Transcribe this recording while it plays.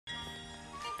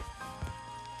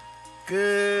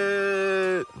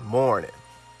Good morning.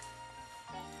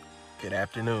 Good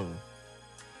afternoon.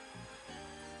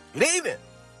 Good evening.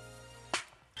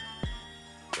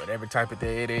 Whatever type of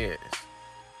day it is,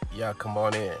 y'all come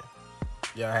on in.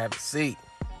 Y'all have a seat.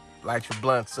 Light your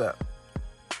blunts up.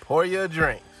 Pour your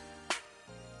drinks.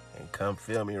 And come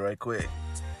feel me right quick.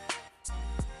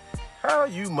 How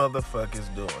you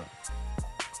motherfuckers doing?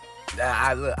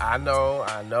 I know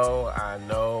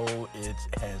it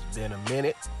has been a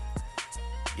minute.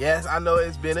 Yes, I know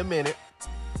it's been a minute.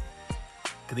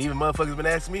 Cause even motherfuckers been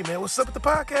asking me, man, what's up with the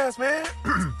podcast, man?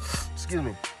 Excuse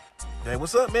me. Man,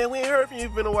 what's up, man? We ain't heard from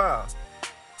you in a while.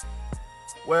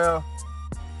 Well,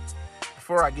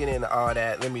 before I get into all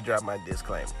that, let me drop my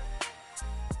disclaimer.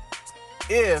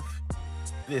 If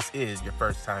this is your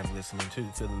first time listening to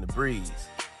Feeling the Breeze,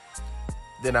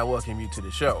 then I welcome you to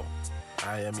the show.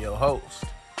 I am your host,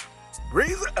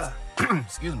 Breeza.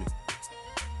 Excuse me.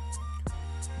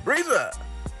 Breeza.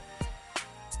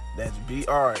 That's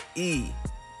B-R-E,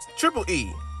 triple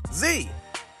E-Z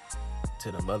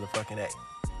to the motherfucking A.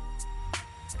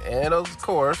 And of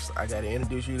course, I gotta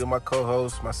introduce you to my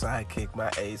co-host, my sidekick, my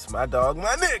ace, my dog,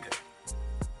 my nigga,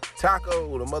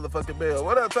 Taco, the motherfucking Bell.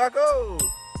 What up, Taco?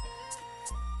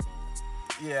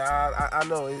 Yeah, I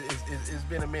know it's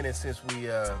been a minute since we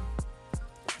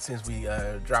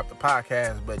dropped the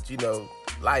podcast, but you know,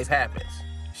 life happens,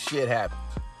 shit happens.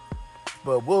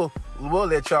 But we'll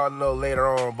let y'all know later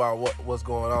on about what's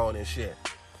going on and shit.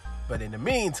 But in the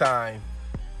meantime,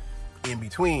 in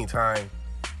between time,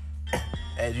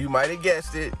 as you might have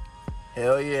guessed it,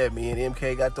 hell yeah, me and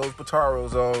MK got those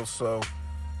Pataros on, so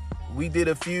we did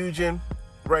a fusion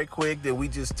right quick, then we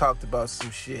just talked about some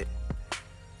shit.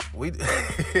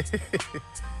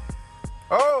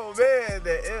 Oh man,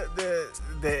 the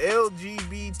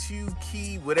LGBTQ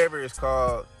key, whatever it's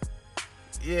called.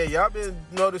 Yeah, y'all been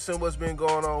noticing what's been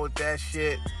going on with that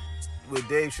shit with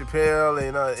Dave Chappelle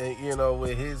and you know,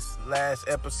 with his last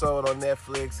episode on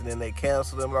Netflix, and then they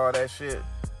canceled him and all that shit.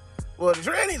 Well, the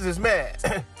trannies is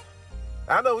mad.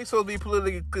 I know we supposed to be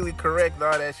politically correct and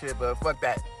all that shit, but fuck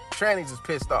that. Trannies is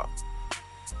pissed off.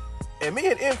 And me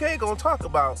and MK gonna talk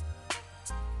about,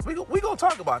 we gonna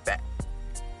talk about that.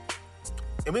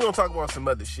 And we gonna talk about some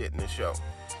other shit in this show.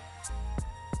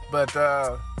 But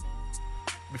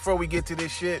before we get to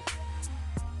this shit,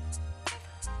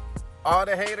 all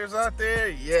the haters out there,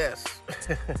 yes.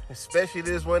 Especially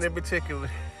this one in particular.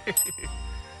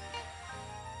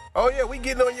 Oh yeah, we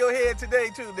getting on your head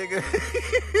today too, nigga.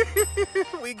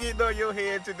 We getting on your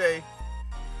head today.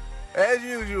 As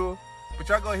usual. But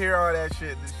y'all gonna hear all that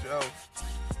shit in this show.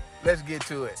 Let's get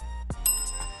to it.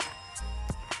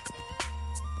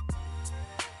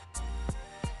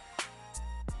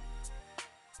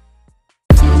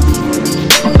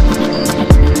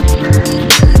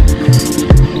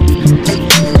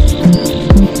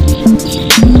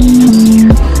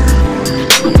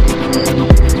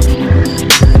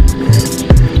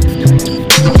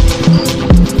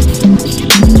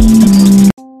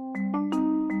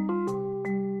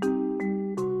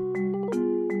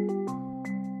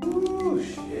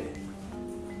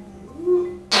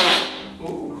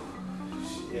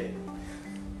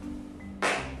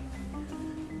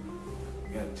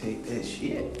 Take that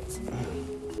shit.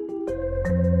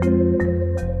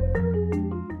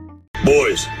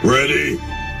 Boys, ready?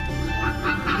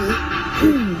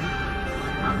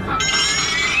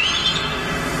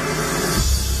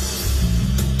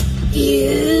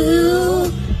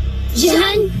 Fusion!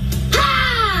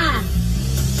 Ha!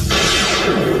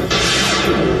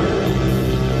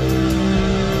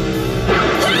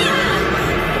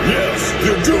 Yes,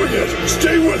 you're doing it.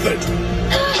 Stay with it.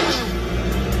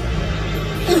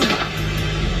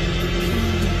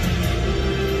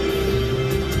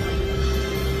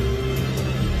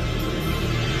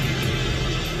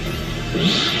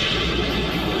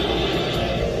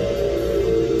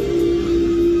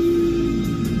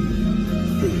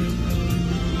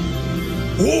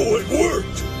 Whoa, it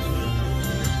worked!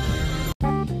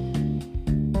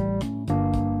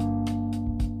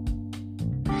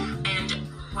 And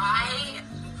why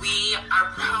we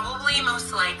are probably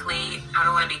most likely, I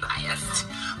don't want to be biased,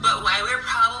 but why we're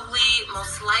probably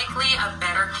most likely a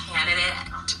better candidate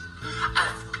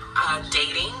of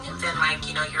dating than, like,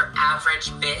 you know, your average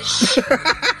bitch.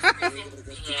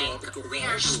 We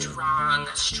are strong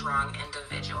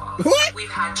individuals. What? We've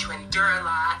had to endure a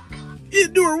lot.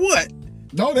 Endure what?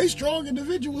 No, they strong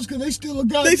individuals because they still a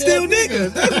goddamn They still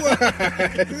nigga. niggas. That's why.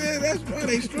 Yeah, that's why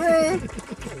they strong.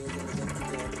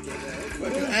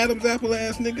 Fucking Adam's apple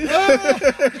ass nigga.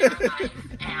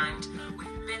 And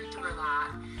we've been through a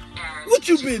lot. And What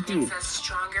you been through? It makes us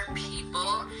stronger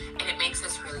people, and it makes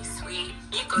us really sweet.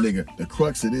 Nigga, the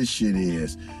crux of this shit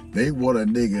is they want a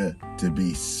nigga to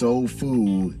be so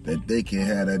fooled that they can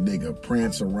have that nigga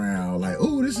prance around like,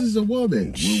 oh, this is a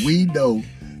woman. When we know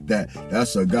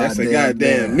that's a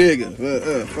goddamn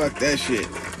nigga. Fuck that shit.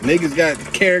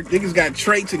 Niggas got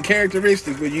traits and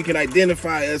characteristics where you can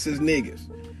identify us as niggas.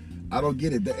 I don't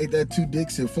get it. Ain't that 2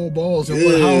 dicks and 4 balls in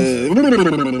one house?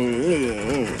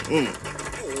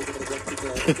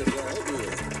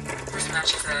 Person that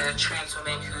she's a trans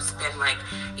woman who's been like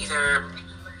either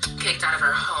kicked out of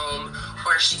her home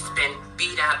or she's been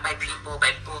beat up by people,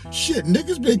 by bull. Shit,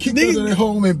 niggas been kicked out of their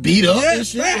home and beat up and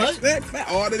shit, right?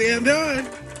 All the damn time.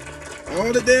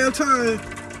 All the damn time.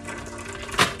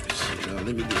 Shit,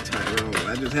 let me get Tyrone.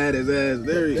 I just had his ass.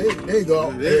 There you go.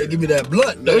 Hey, give me that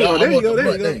blunt. There you go.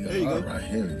 There you go. All right,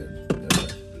 here we go.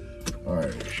 All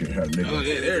right, shit, how nigga. Oh,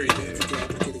 yeah, there he is.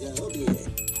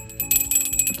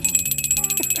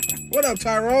 What up,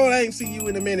 Tyrone? I ain't seen you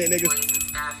in a minute, nigga.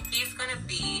 He's gonna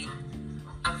be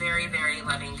a very, very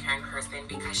loving, caring person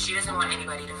because she doesn't want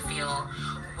anybody to feel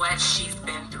what she's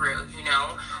been through, you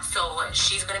know? So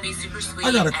she's gonna be super sweet.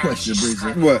 I got a question,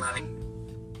 Breezy. What?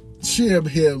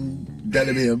 Him,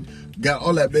 got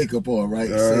all that makeup on, right?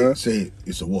 Say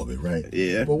it's a woman, right?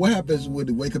 Yeah. But what happens when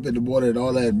you wake up in the morning and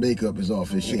all that makeup is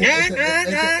off and shit?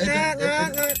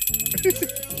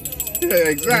 Yeah,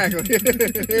 exactly.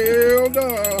 Hell no.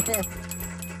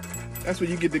 That's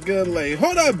when you get the gun laid.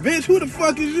 Hold up, bitch. Who the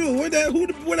fuck is you? Where that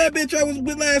bitch I was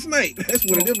with last night? That's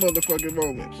one of them motherfucking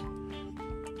moments.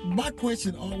 My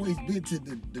question always been to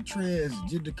the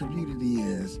transgender community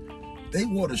is they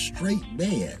want a straight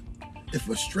man. If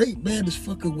a straight man is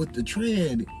fucking with the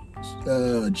trans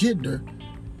gender,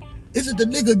 isn't the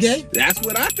nigga gay? That's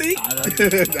what I think.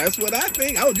 That's what I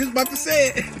think. I was just about to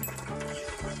say it.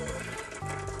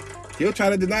 He'll try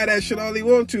to deny that shit all he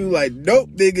wants to. Like, nope,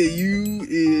 nigga, you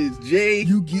is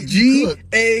G-A-Y.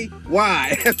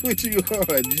 That's what you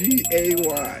are,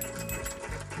 G-A-Y.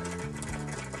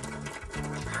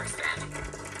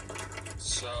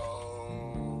 So,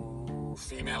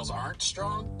 females aren't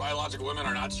strong? Biological women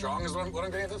are not strong is what I'm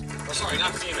getting at this? Oh, sorry,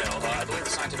 not female. I believe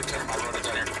the scientific term, I wrote it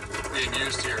down here, being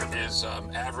used here is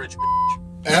average bitch.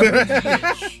 Average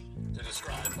bitch. To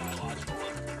describe biological women.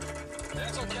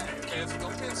 That's okay.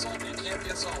 Don't be insulted. You can't be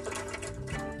insulted.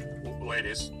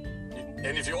 Ladies.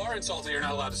 And if you are insulted, you're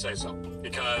not allowed to say so.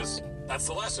 Because that's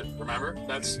the lesson, remember?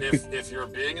 That's if you're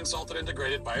being insulted and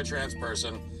degraded by a trans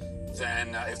person,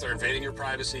 then if they're invading your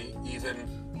privacy,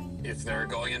 even if they're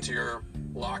going into your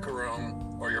locker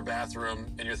room or your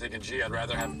bathroom and you're thinking, gee, I'd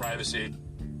rather have privacy,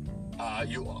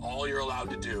 all you're allowed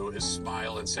to do is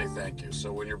smile and say thank you.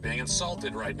 So when you're being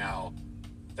insulted right now,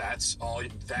 that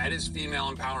is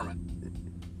female empowerment.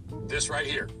 This right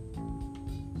here.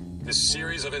 This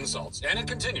series of insults. And it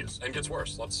continues and gets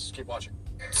worse. Let's keep watching.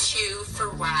 2 for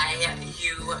why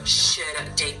you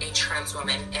should date a trans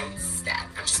woman instead.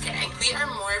 I'm just kidding. We are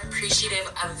more appreciative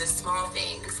of the small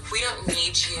things. We don't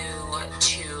need you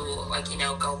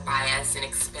to, go buy us an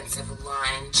expensive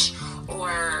lunch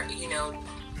or,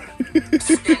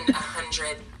 spend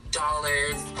 $100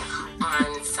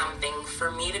 on something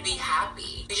for me to be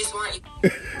happy. We just want you.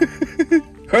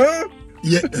 Huh?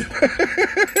 Yeah.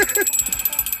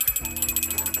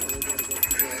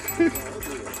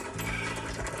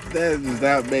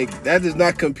 That does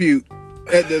not compute.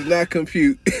 That does not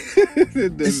compute.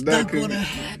 It's not gonna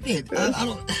happen. I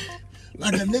don't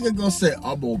like a nigga gonna say,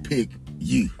 I'm gonna pick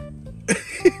you.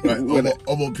 Right? I'm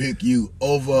gonna pick you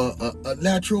over a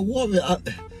natural woman.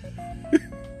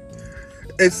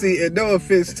 And see, and no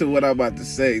offense to what I'm about to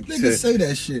say. Niggas say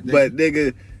that shit. Nigga. But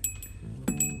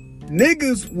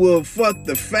niggas will fuck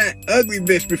the fat, ugly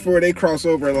bitch before they cross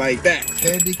over like that.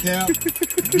 Handicap,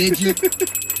 midget.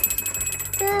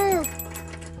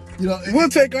 We'll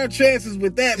take our chances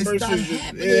with that it's versus not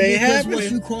happening. It ain't happening.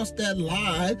 Once you cross that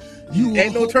line, you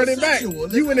ain't no turning back.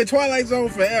 Nigga. You in the Twilight Zone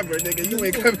forever, nigga. You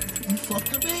ain't coming. You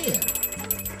fucked a man.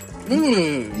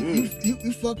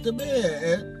 You fucked a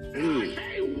man.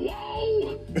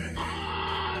 Whoa!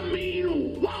 I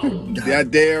mean, whoa! Yeah,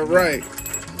 damn right.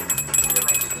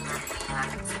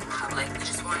 We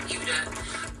just want you to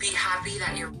be happy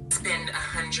that you spend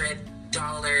 $100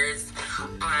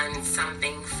 on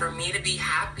something for me to be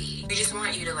happy. We just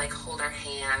want you to hold our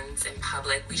hands in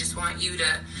public. We just want you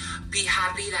to be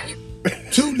happy that you.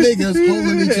 2 niggas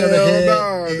holding each other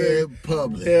hand in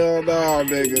public. Hell no,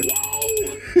 nigga.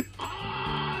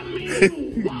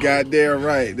 Goddamn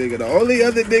right, nigga. The only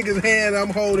other nigga's hand I'm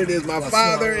holding is my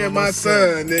father and my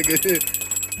son, nigga.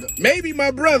 Maybe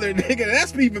my brother, nigga.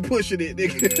 That's me even pushing it,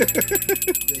 nigga.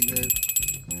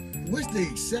 where's the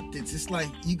acceptance? It's like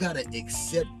you gotta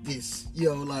accept this,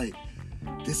 like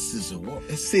this is a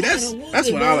woman. See, that's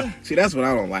what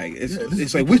I don't like.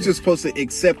 It's like we're just supposed to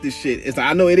accept this shit. It's like,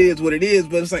 I know it is what it is,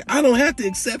 but it's like I don't have to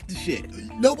accept the shit.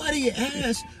 Nobody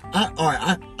has.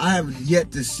 I have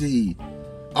yet to see.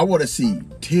 I want to see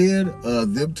 10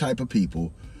 of them type of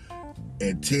people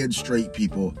and 10 straight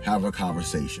people have a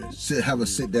conversation. Have a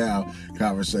sit down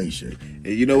conversation. And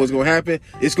you know what's gonna happen?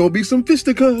 It's gonna be some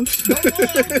fisticuffs.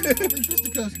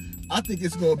 I think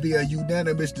it's gonna be a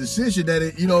unanimous decision that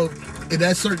in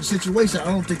that certain situation, I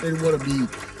don't think they want to be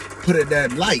put in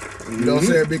that light. You know what I'm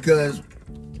saying? Because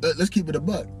let's keep it a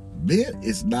buck. Men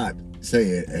is not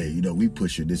saying, hey, we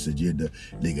pushing this agenda,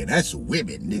 nigga. That's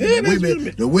women, nigga. Yeah,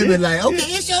 the women like, okay,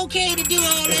 it's okay to do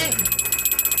all that.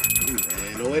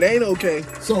 Man, no, it ain't okay.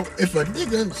 So if a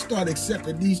nigga start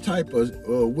accepting these type of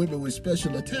women with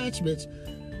special attachments,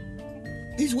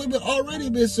 these women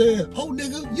already been saying, oh,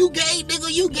 nigga, you gay, nigga,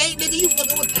 you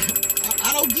fucking with.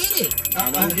 I don't get it. I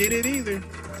don't get it either.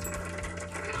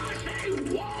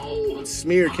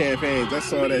 Smear campaigns.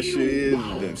 That's all that shit is.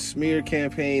 The smear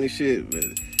campaign and shit. But,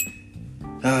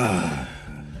 I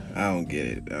don't get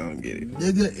it.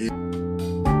 Nigga.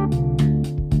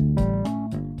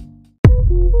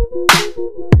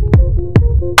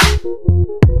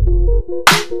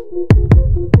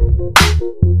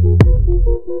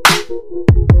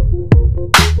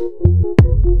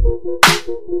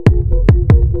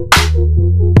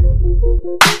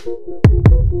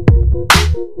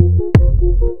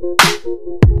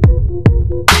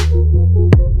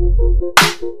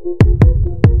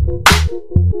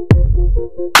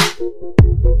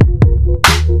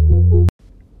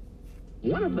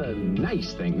 One of the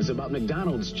nice things about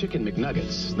McDonald's Chicken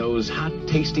McNuggets, those hot,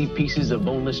 tasty pieces of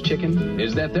boneless chicken,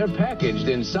 is that they're packaged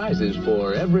in sizes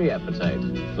for every appetite.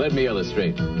 Let me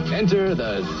illustrate. Enter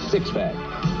the six-pack.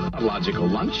 A logical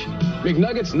lunch.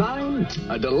 McNuggets 9,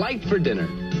 a delight for dinner.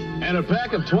 And a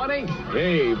pack of 20?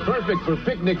 Hey, perfect for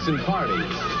picnics and parties.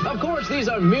 Of course, these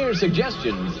are mere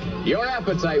suggestions. Your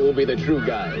appetite will be the true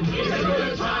guide. It's a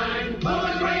good time for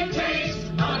a great taste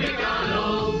of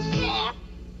McDonald's.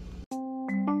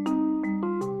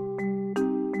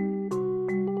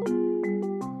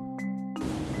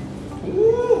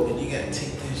 Ooh, and you gotta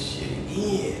take that shit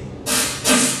in.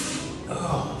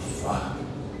 Oh, fuck.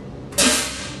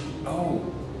 Oh.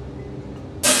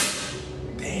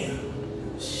 Damn.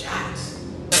 Shots.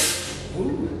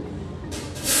 Ooh.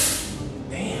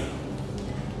 Damn.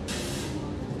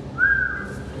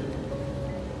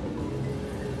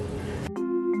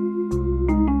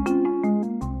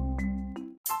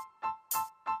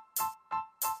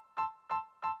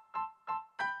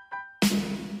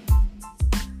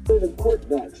 The court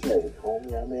doc say,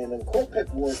 homie, the court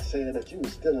paperwork saying that you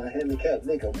was still a handicapped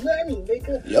nigga. Money,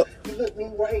 nigga. Yep. You looked me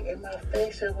right in my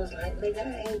face and was like, nigga,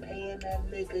 I ain't paying that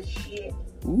nigga shit.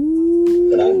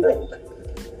 Ooh. But I'm broke.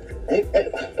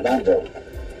 But I'm broke.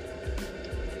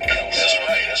 That's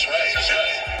right. You know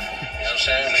what I'm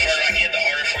saying? The further I get, the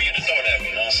harder for you to throw that, you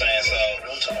know what I'm saying? So,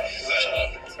 real talk.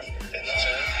 You know what I'm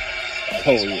saying?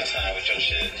 Oh, yeah. Time with your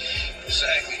shit.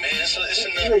 Exactly, man. It's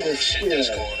enough shit that's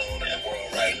going on in the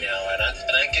world right now, and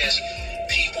I guess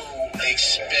people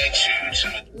expect you to.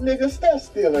 Nigga, stop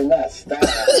stealing my style.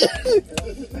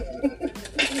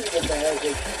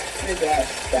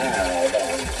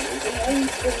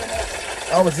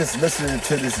 I was just listening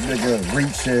to this nigga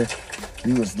reaching.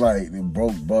 He was like, the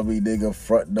broke bummy nigga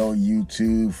fronting on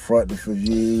YouTube, fronting for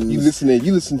views. You listening to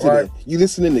that. You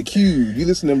listening to Q. You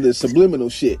listening to the subliminal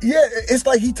shit. Yeah, it's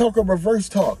like he talking reverse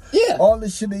talk. Yeah. All the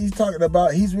shit that he's talking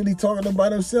about, he's really talking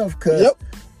about himself. Cause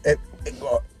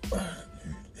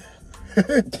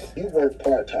You work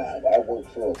part-time, I work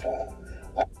full-time.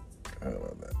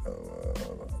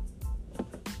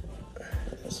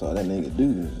 That's all that nigga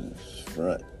do is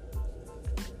front.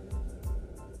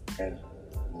 And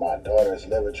my daughter's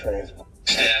liver transplant.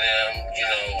 Instead of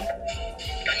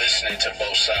them, listening to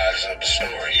both sides of the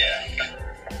story,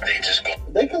 they just go.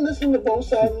 They can listen to both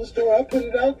sides of the story. I put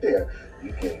it out there.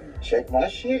 You can check my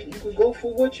shit. You can go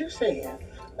for what you're saying.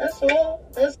 That's all.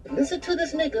 Listen to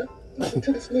this nigga. Go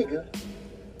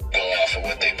off of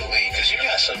what they believe, because you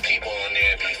got some people on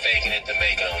there be faking it to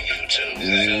make it on YouTube.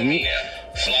 You feel me?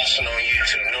 Flossing on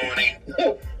YouTube,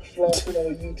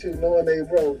 knowing they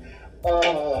broke.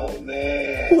 Oh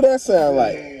man. Who that sound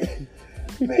like?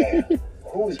 Man,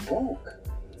 who's broke?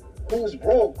 Who's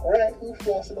broke, right? Who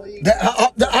flossing on YouTube?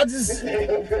 I just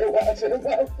watching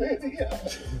my video.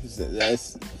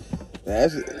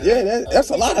 That's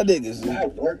a lot of niggas. My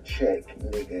work check,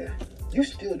 nigga. You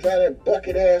still drive that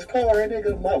bucket ass car,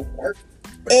 nigga? My work.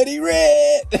 Eddie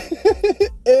Red.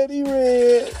 Eddie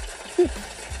Red.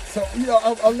 So, you know,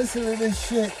 I'm listening to this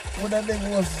shit when that nigga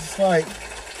was just like,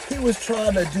 he was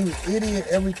trying to do idiot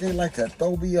everything like to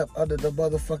throw me up under the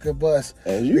motherfucking bus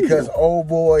because old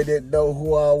boy didn't know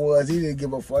who I was. He didn't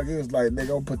give a fuck. He was like,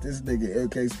 nigga, I'm put this nigga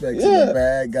MK Specs in the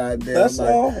bag, goddamn. That's like,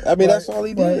 all. I mean, that's all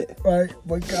he did. Right.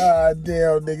 But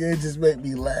goddamn, nigga, it just made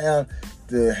me laugh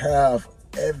to have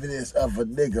evidence of a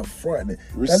nigga fronting.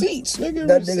 Receipts, nigga.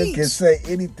 That nigga can say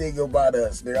anything about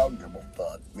us, nigga. I don't give a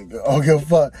fuck, nigga. I don't give a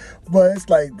fuck. But it's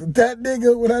like that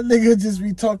nigga, when that nigga just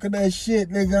be talking that shit,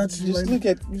 nigga. I just like, look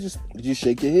at you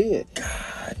shake your head.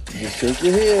 God damn. Just shake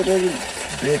your head, nigga.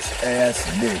 Bitch ass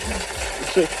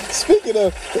nigga. Speaking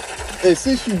of, hey,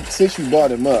 since you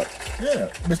brought him up. Yeah,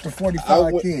 Mr.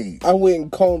 45 King. I went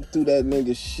and combed through that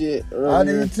nigga shit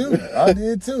earlier. I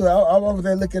did too. I'm over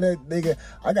there looking at nigga.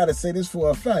 I gotta say this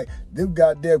for a fact. Them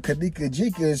goddamn Kanika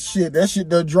Jika shit, that shit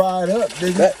done dried up,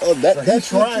 nigga. So he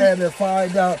trying to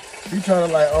find out. He trying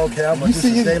to like, okay, I'm gonna do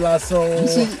some De La Soul.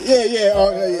 Yeah.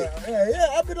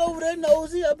 I've been over there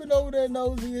nosy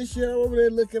and shit. I'm over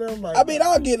there looking at him like. I mean,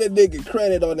 I'll give a nigga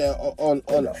credit on that. On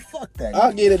fuck that.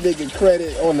 I'll give a nigga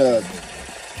credit on the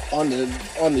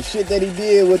shit that he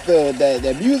did with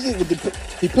that music.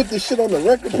 He put this shit on the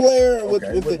record player. What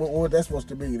that's supposed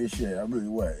to be this shit? I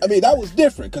mean, what? I mean, that was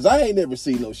different because I ain't never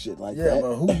seen no shit like that. Yeah,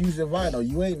 but who's using vinyl?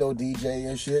 You ain't no DJ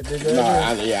and shit, nigga.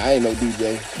 I ain't no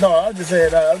DJ. No, I'm just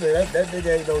saying, that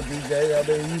nigga ain't no DJ. I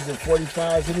mean, using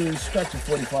 45s. He didn't even scratch the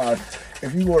 45s.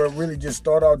 If you want to really just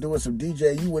start out doing some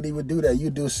DJ, you wouldn't even do that.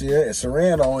 You do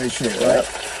Serrano and shit, right?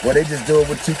 Well, they just do it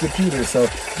with 2 computers. So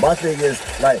my thing is,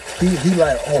 like, he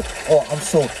like, oh, I'm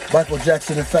so Michael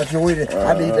Jackson infatuated.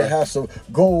 I need to have some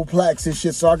gold plaques and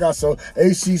shit. So I got some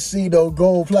ACC,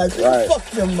 gold plaques. Right. Fuck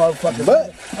them motherfuckers.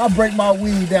 But I'll break my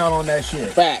weed down on that shit.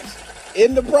 Facts.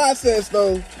 In the process,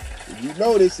 though, if you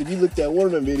notice, if you looked at one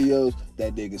of them videos,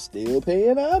 that nigga still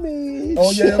paying homage.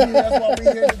 Oh, yeah, that's why we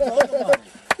here to talk about it.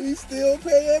 He's still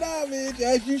paying homage,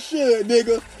 as you should,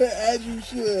 nigga. As you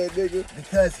should, nigga.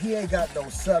 Because he ain't got no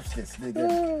substance,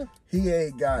 nigga. He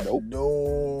ain't got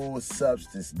no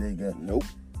substance, nigga. Nope.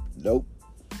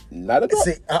 Not at all.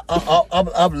 See,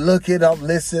 I'm looking, I'm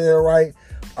listening, right?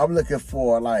 I'm looking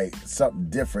for, like, something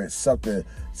different, something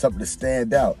to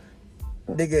stand out.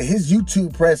 Nigga, his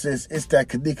YouTube presence is that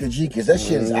Kanika Jeekins. That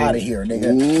shit is out of here,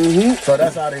 nigga. Mm-hmm. So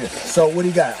that's out of here. So what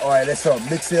he got? All right, that's some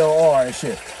Mix LR and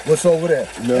shit. What's over there?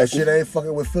 Nothing. That shit ain't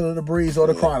fucking with Feeling the Breeze or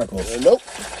the Chronicles. Nope.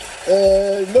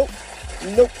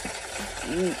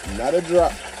 Not a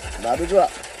drop.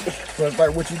 So it's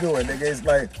like, what you doing, nigga? It's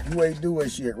like, you ain't doing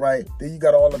shit, right? Then you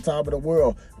got all the time in the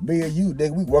world. Me and you,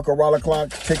 nigga, we work around the clock,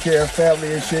 take care of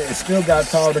family and shit, and still got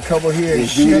time to come over here and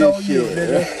shit on you,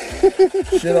 nigga.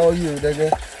 Shit on you,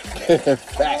 nigga.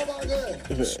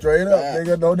 Straight up,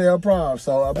 nigga, no damn problem.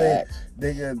 So, I mean,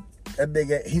 nigga, that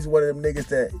nigga, he's one of them niggas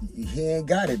that he ain't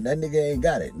got it. That nigga ain't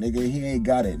got it, nigga. He ain't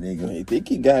got it, nigga. He think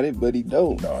he got it, but he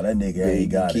don't. No, that nigga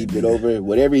ain't got it. Keep it over.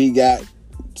 Whatever he got,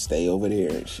 stay over there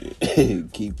and shit.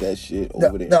 Keep that shit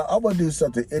over there. Now, I'm going to do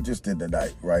something interesting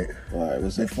tonight, right? All right,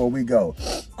 what's that? Before we go,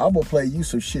 I'm going to play you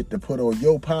some shit to put on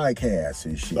your podcast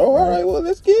and shit. Oh, all right, well,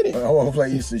 let's get it. I'm going to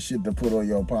play you some shit to put on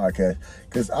your podcast.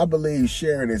 Because I believe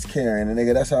sharing is caring. And,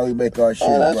 nigga, that's how we make our shit,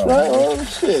 that's bro. Right. Oh,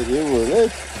 shit.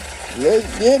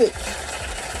 Let's get it.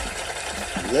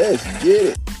 Let's get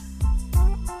it.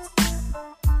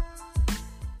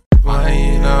 Why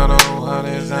you don't know what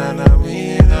is on the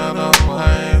we don't know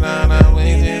why on the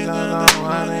we don't know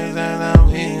what is on the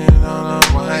we don't know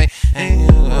why and you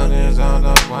what is on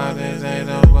the what is in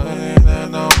the what is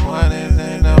in the what is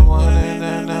in the what is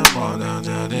in the what down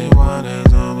to the what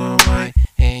is on the why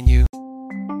and you.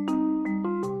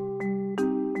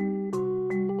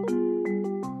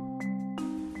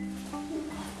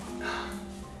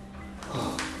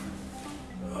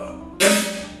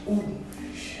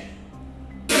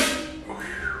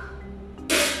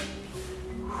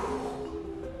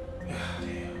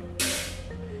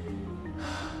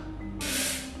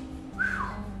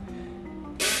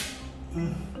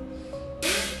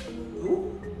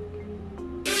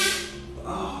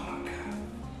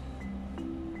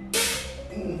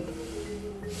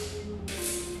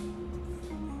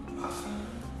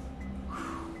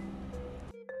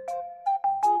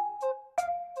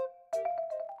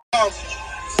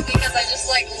 Because I just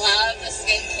love the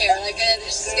skincare.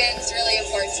 The skin's really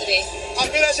important to me. I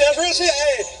mean, that's real shit.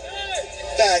 Hey,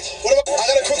 Dax, I got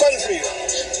a quick question for you.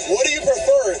 What do you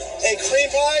prefer, a cream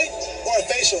pie or a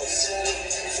facial?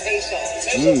 Facial.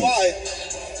 Facial, why?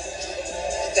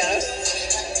 Just?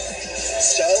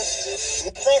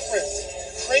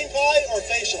 Preference, cream pie or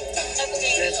facial?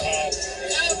 Cream pie.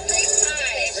 No,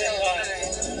 cream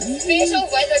pie. Facial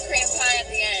with a cream pie at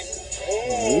the end.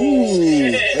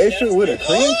 Ooh, facial with a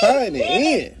cream pie in the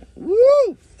end.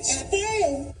 Woo!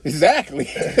 Exactly.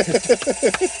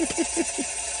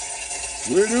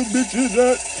 Where them bitches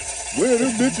at? Where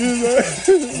them bitches at?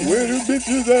 Where them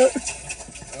bitches at?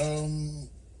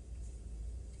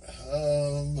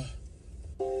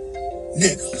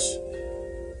 Niggas,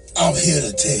 I'm here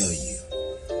to tell you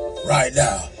right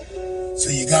now. So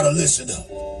you gotta listen up.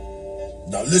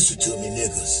 Now listen to me,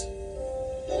 niggas.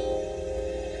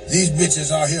 These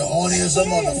bitches out here horny as a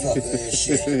motherfucker and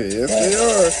shit. Yes, they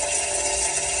are.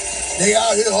 They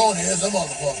out here horny as a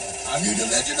motherfucker. I need to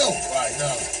let you know right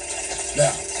now.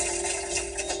 Now,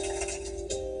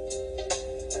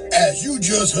 as you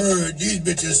just heard these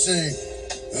bitches say,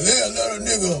 they'll let a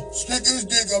nigga stick his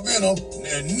dick up in them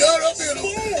and nut up in them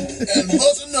and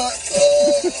bust a nut.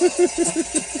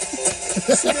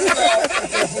 Spit it out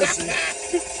with their pussy.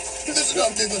 Listen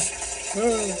up, niggas.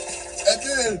 And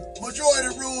then, majority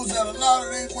rules that a lot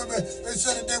of these women, they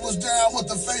said that they was down with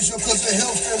the facial because it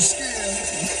helps their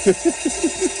skin.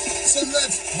 So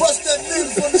let's bust that nigga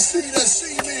from the sea that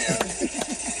semen.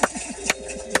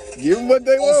 Give them what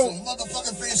they want. Some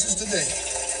motherfucking faces today.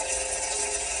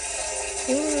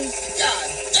 God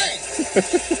damn.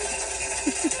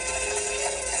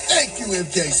 Thank you,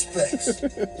 MK Specs.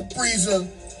 Breezer,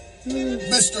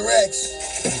 Mr. X,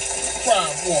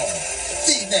 Prime One,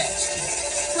 D-Nasty.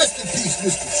 Rest in peace,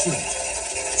 Mr. Trent.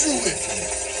 Drew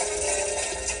Infinite.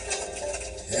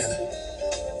 Yeah.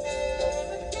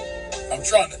 I'm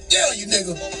trying to tell you,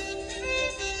 nigga.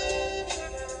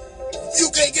 You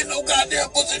can't get no goddamn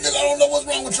pussy, nigga. I don't know what's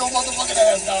wrong with your motherfucking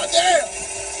ass, goddamn.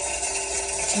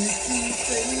 Chicken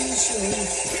facial.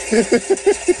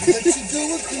 Let you do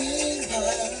a cream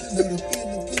pie. Let up in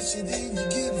the pussy, then you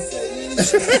get a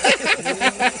facial.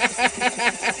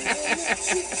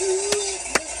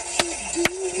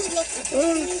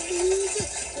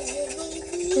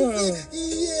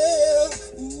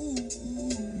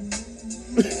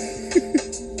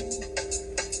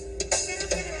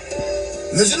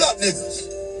 Listen up, niggas.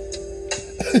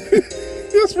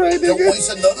 That's right, nigga. Don't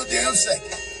waste another damn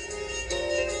second.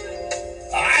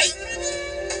 Alright?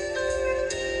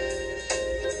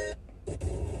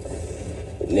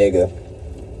 Nigga.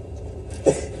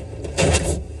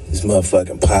 This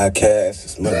motherfucking podcast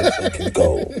is motherfucking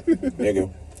gold. Nigga.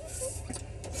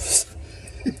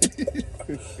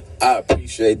 I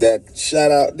appreciate that.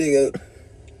 Shout out, nigga.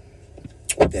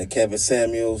 That Kevin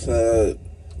Samuels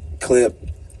clip.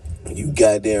 You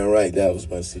goddamn right, that was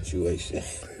my situation.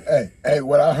 Hey,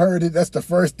 when I heard it, that's the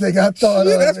first thing I thought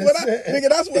of. That's what I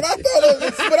thought of.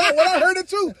 When I heard it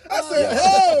too, I said,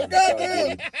 "Oh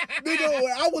goddamn,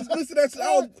 nigga!" I was listening.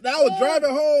 I was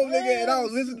driving home, nigga, and I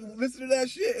was listening to that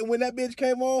shit. And when that bitch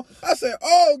came on, I said,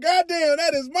 "Oh goddamn,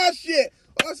 that is my shit."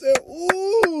 I said,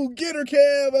 "Ooh, get her,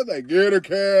 Kev." I was like, "Get her,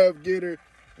 Kev, get her,"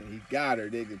 and he got her,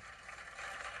 nigga.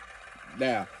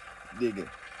 Now, nigga,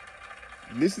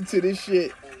 listen to this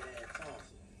shit.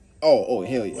 Oh,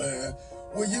 hell yeah.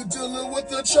 When you dealing with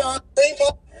the child, that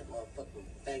motherfucker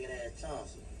faggot ass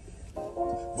Thompson.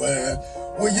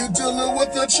 When you dealing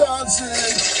with the Johnson,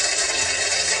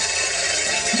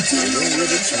 you dealing with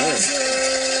the Johnson.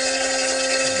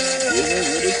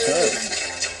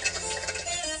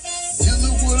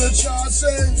 Dealing with a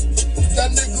Johnson, that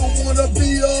nigga wanna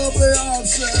be a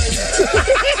Beyonce.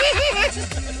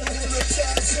 Dealing with a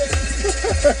Johnson,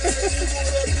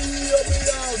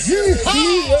 you wanna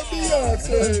be a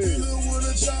Beyonce.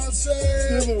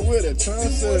 Dealing with a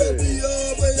Chauncey.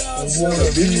 I wanna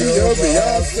be your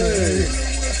Beyonce.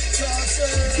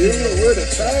 Dealing with a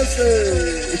Chauncey.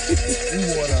 You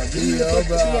wanna be your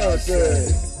Beyonce.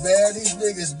 Man, these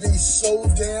niggas be so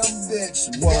damn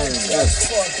bitch. That's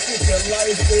fuck, thinking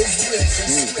life is rich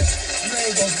and switch.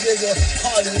 Mangoes, nigga,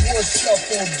 Hollywood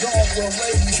shuffle, dog with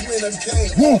rabies, when him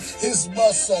came off his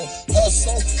muscle,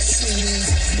 hustle, CDs,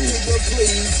 nigga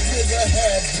please, nigga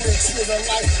had bricks, nigga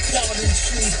like County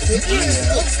Chief,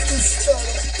 nigga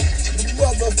stutter,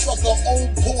 motherfucker on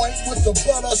point with the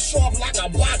butter, sharp like a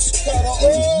box cutter,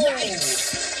 oh,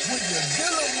 nice. When you're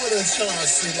dealing with a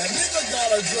Chauncey, that nigga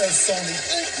got a dress on him,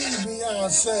 think he's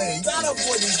Beyonce, gotta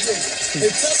avoid these niggas, they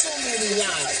tell so many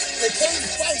lies, they can't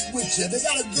fight with you, they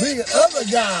gotta get other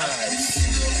guys.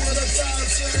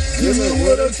 Dealing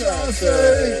with a Chauncey.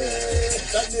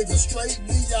 That nigga straight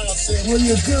Beyonce. When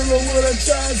you're dealing with a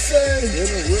Chauncey.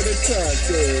 Dealing with a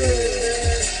Chauncey.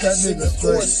 That nigga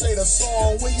straight. Say the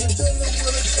song when you're dealing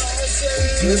with a Chauncey.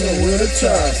 Dealing with a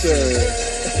Chauncey.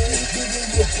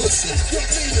 Your pussy. You're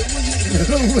bleeding when you're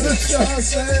dealing with a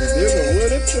Chauncey. Dealing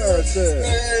with a Chauncey.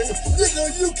 Nigga,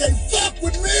 you can't fuck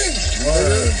with me.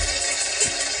 Word.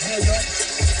 Nigga,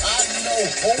 I no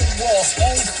home loss,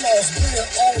 own flaws, being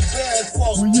all bad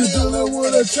cross. When you dealing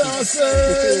with a Chauncey.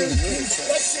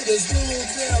 That shit is real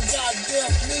damn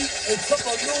goddamn meat and cup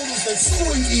of noodles and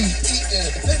sweet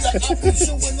eating. Nigga, I put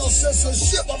you in no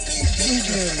censorship, I'm eating.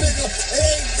 Nigga, it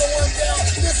ain't going down,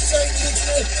 this ain't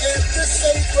liquid, and this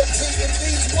ain't repeating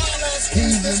these wild ass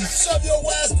heathens. Shove your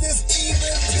ass this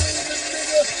even, breathing,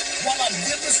 nigga. While I'm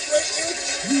demonstrating,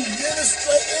 you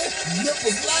ministrating,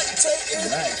 nipples lactating.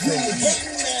 You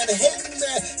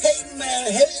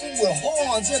hating with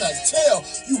horns and a tail.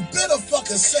 You better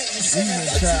fucking Satan saying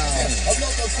that you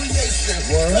another creation.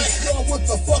 Backyard with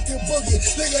the fucking boogie.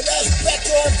 Nigga, that's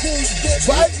backyard goose, bitch.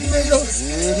 Right, nigga.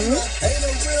 Ain't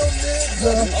a real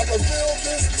nigga. I'm a real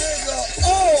bitch nigga.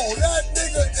 Oh, that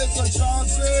nigga is a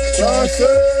Chauncey.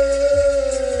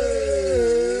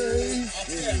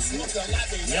 Looking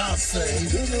like a Beyonce.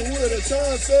 Dealing with a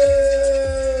Chauncey.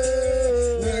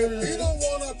 He don't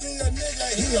wanna be a nigga,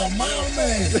 he a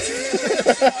man.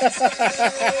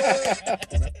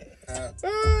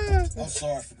 I'm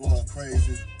sorry for going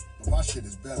crazy, but my shit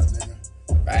is better, nigga.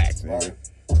 Facts, nigga.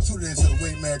 Tune into the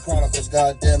Wingman Chronicles,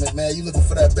 goddammit, man. You looking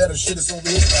for that better shit? It's over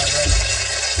here, man.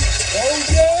 Oh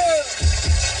yeah!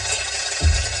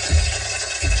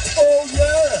 Oh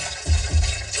yeah!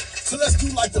 So let's do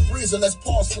like the breeze and let's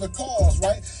pause for the cause,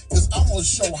 right? Because I'm gonna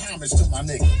show homage to my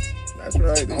nigga. That's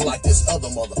right, dude. Unlike this other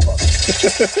motherfucker.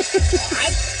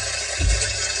 Alright?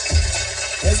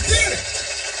 Let's get it!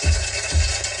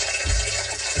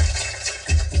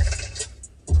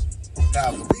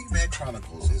 Now, the Wingman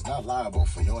Chronicles is not liable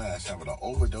for your ass having an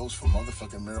overdose from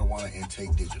motherfucking marijuana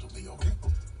intake digitally, okay?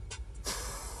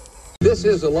 This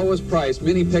is the lowest price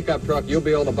mini pickup truck you'll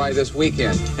be able to buy this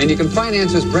weekend. And you can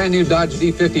finance this brand new Dodge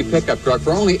D50 pickup truck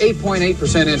for only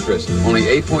 8.8% interest. Only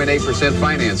 8.8%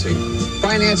 financing.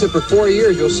 Finance it for 4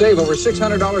 years, you'll save over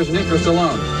 $600 in interest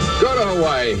alone. Go to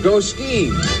Hawaii, go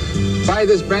skiing. Buy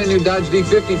this brand new Dodge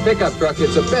D50 pickup truck.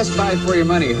 It's the best buy for your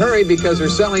money. Hurry, because they're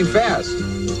selling fast.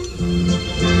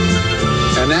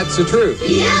 And that's the truth.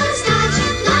 The Ellis Dodge,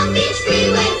 Long Beach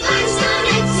Freeway, Firestone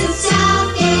exit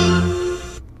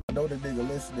Southgate. I know the nigga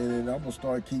listening, and I'm gonna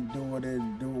start keep doing it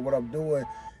and doing what I'm doing.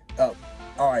 All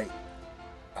right,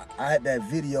 I had that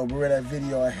video. Remember that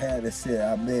video I had that said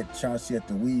I met Chauncey at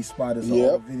the weed spot? Is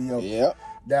all the video. Yep.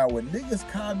 Now, when niggas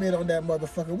comment on that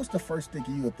motherfucker, what's the first thing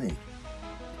you would think?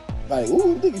 Like,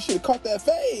 ooh, nigga should have caught that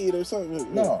fade or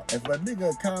something. No, if a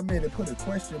nigga comment and put a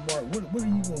question mark, what are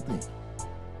you gonna think?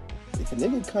 If a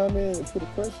nigga comment and put a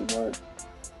question mark,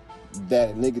 that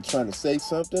a nigga trying to say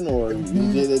something, or that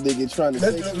nigga trying to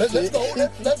say some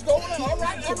shit. Let's go. All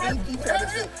right.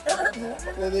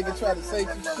 That nigga trying to say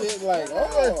some shit like,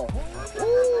 oh,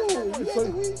 ooh.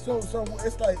 So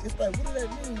it's like, what does that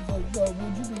mean? So,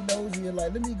 would you be nosy and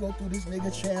like, let me go through this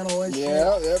nigga channel and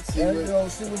shit?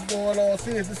 See what's going on.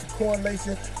 See if this is a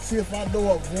correlation. See if I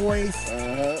know a voice.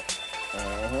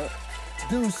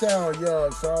 Dude sound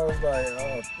young, so I was like,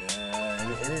 oh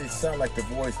man, it didn't sound like the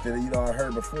voice that I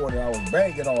heard before that I was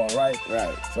banging on, right?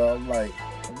 Right. So I'm like,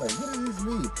 what does this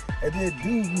mean? And then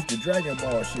dude used the Dragon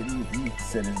Ball shit. He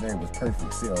said his name was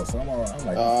Perfect Cell, so I'm like,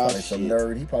 he's probably some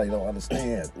nerd. He probably don't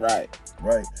understand. Right.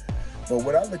 But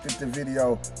when I looked at the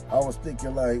video, I was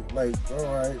thinking like, all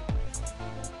right,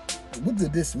 what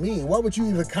did this mean? Why would you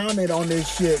even comment on this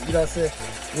shit? You know what I'm saying?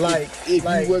 Like, if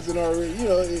you wasn't already, you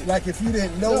know, like if you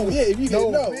didn't know, if you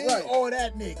didn't know, right? Or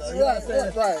that nigga, you know what I'm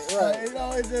saying? Right. You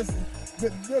know, it's just the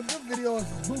videos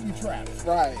is booby traps,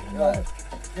 right? You know,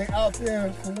 they out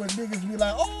there for when niggas be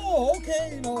like, oh,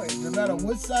 okay, you know, no matter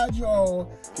what side you're on,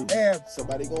 and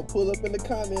somebody gonna pull up in the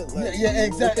comment, like,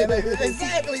 exactly.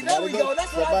 There we go.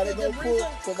 That's what I'm thinking.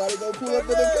 Somebody gonna pull up in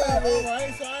the comment.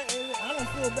 Right, so I don't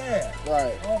feel bad.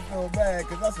 Right. I don't feel bad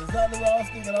because that's exactly what I was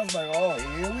thinking. I was like, oh,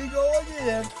 here we go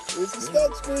again. It's a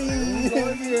smoke screen.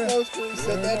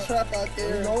 Set that trap out there.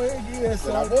 Here we go again.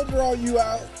 So I'm gonna draw you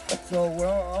out. So I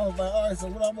was like, all right. So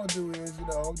what I'm gonna do is,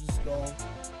 I'm just gonna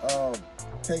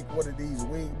take one of these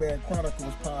Wingman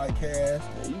Chronicles podcasts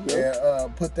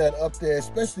and put that up there,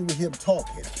 especially with him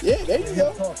talking. Yeah, there you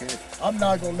go. Talking. I'm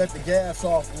not gonna let the gas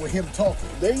off with him talking.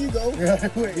 There you go.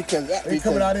 because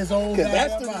coming out his own. Because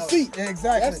that's the receipt.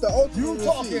 Exactly. That's the ultimate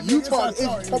receipt. You talking.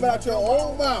 It's coming out your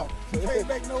own mouth. You can't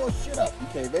make no shit up. You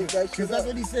can't make that shit up. Because that's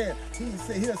what he said.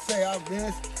 He'll say, I'm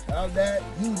this, I'm that,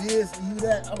 you this, you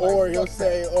that. Or he'll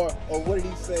say, or what did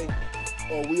he say?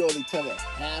 Or we only tell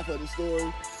half of the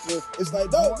story. It's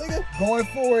like, no, nigga. Going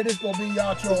forward, it's gonna be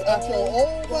out your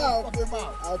own mouth,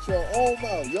 out your own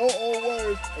mouth, your own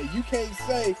words, and you can't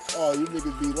say, "Oh, you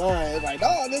niggas be lying." It's like, no,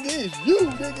 nigga, it's you,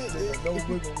 nigga. No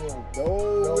wiggle room. No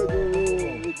wiggle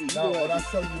room, nigga. Now, when I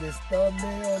show you this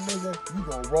thumbnail, nigga, you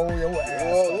gonna roll your ass.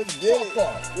 Oh, let's get it.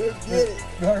 Let's get it.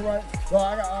 All right. No,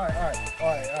 I got. All right. That's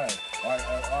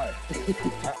a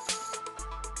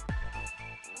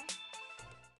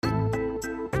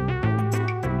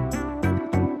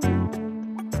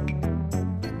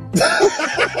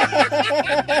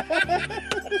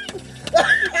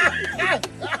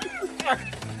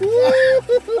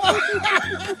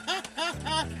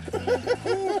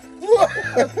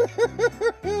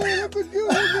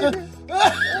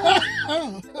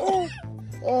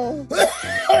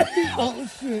good one, oh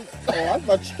shit. Oh, I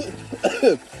thought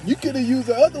you could have used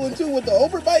the other one too with the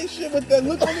overbite shit with that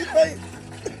look on his face.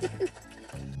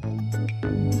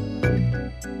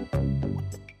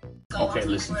 Okay,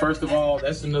 listen, first of all,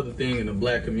 that's another thing in the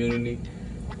black community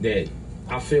that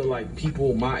I feel like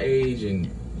people my age and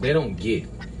they don't get.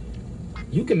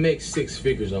 You can make 6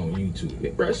 figures on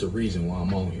YouTube. That's the reason why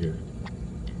I'm on here.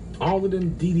 All of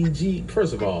them DDG,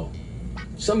 first of all,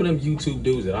 some of them YouTube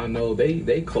dudes that I know,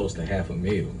 they close to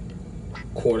 $500,000,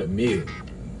 $250,000.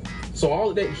 So all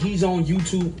of that, he's on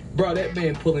YouTube, bro, that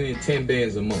man pulling in 10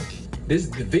 bands a month. The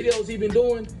videos he been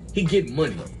doing, he get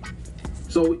money.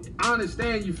 So I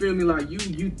understand, you feel me, like you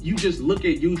just look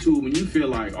at YouTube and you feel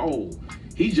like, oh,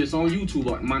 he's just on YouTube.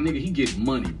 Like, my nigga, he gets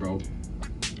money, bro.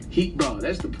 Bro,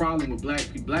 that's the problem with black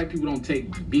people. Black people don't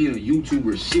take being a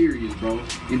YouTuber serious, bro.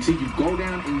 Until you go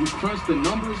down and you crunch the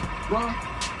numbers, bro.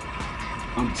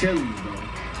 I'm telling you, bro.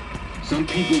 Some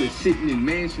people is sitting in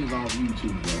mansions off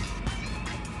YouTube, bro.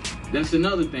 That's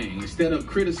another thing. Instead of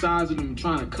criticizing them,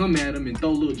 trying to come at him and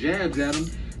throw little jabs at him,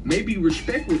 maybe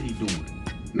respect what he's doing.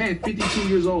 Man, 52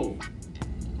 years old.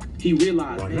 He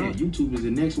realized, man, YouTube is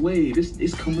the next wave.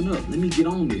 It's coming up. Let me get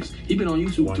on this. He been on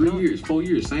YouTube 3 years, 4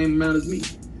 years, same amount as me.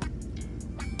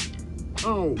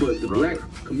 Oh, but the black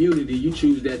community, you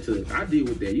choose that to. I deal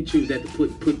with that. You choose that to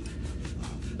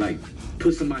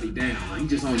put somebody down. Like, you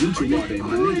just on YouTube all day,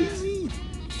 my niggas.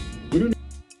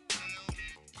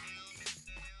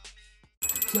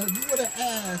 So if you would have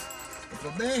asked if a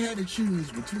man had to choose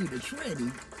between the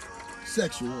tranny,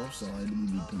 sexual, I'm sorry, let me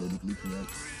be politically correct,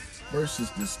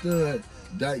 versus the stud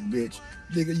dyke bitch,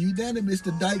 nigga, unanimous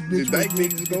the dyke bitch. The dyke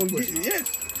bitch is gonna get it, yes.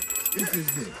 This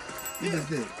is it. This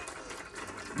is it.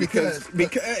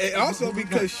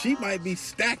 Because she might be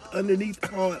stacked underneath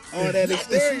all that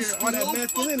exterior, all that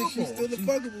masculinity. She's still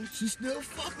fuckable. She's still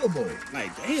fuckable.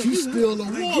 Like, damn, she's still a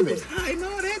woman. You was hiding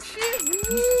all that shit.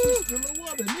 She's still a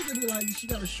woman. Nigga be like, she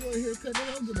got a short haircut. They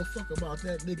don't give a fuck about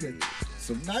that, nigga.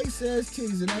 Some nice ass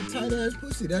titties and that tight ass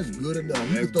pussy. That's good enough.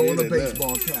 You can throw on a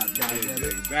baseball cap, goddamn it.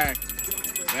 Exactly.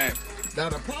 Now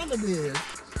the problem is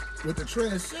with the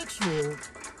transsexual,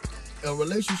 a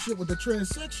relationship with the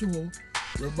transsexual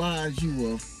reminds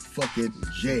you of fucking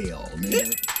jail,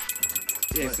 nigga.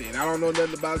 Yeah, see, I don't know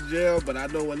nothing about jail, but I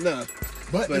know enough.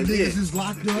 But the niggas is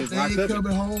locked up, they ain't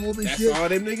coming home and that's shit. That's all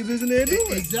them niggas is in there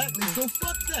doing. Exactly, so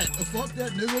fuck that. Fuck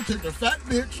that, nigga. Take the fat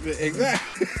bitch.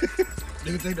 Exactly.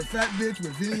 Nigga take the fat bitch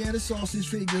with Vienna sausage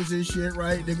fingers and shit,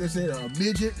 right? Nigga say a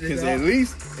midget. Because at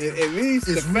least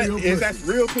it's real pussy. That's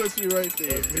real pussy right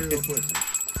there. It's real pussy.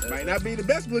 Might not be the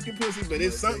best looking pussy, but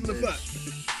it's something to fuck.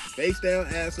 Face down,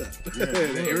 ass up. Yeah,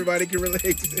 everybody can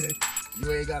relate to it.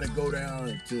 You ain't gotta go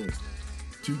down to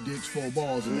 2 dicks, 4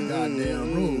 balls in the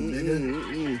goddamn room,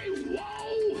 nigga.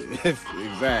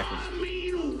 Exactly.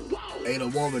 Ain't a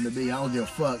woman to me. I don't give a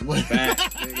fuck.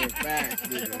 Facts, nigga. Facts,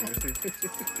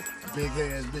 nigga. Big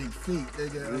hands, big feet,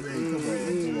 nigga. I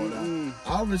mean, come on now.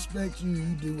 I respect you.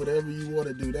 You do whatever you want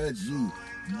to do. That's you.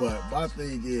 But my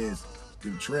thing is, the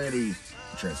trannies,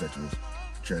 transsexuals,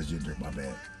 transgender, my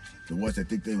bad. The ones that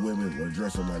think they women want to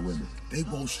dress up like women, they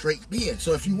want straight men.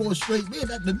 So if you want straight men,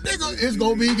 that the nigga is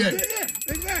gonna be gay. Yeah,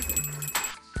 exactly.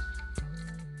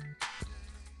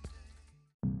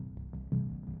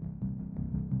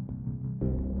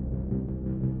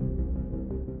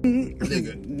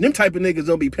 Nigga, them type of niggas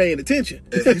don't be paying attention.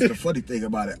 It's the funny thing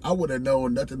about it. I would have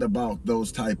known nothing about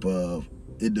those type of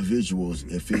individuals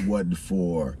if it wasn't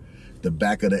for the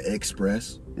back of the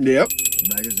Express. Yep.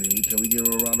 Magazine. Can we give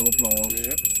her a round of applause?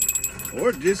 Yep.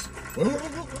 Or just or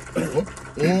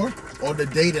on the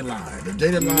dating line. The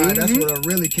dating line, that's what I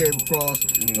really came across.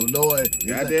 Knowing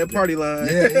goddamn party line.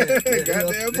 Yeah.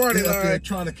 Goddamn party line. They're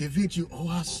trying to convince you, oh,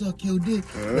 I suck your dick.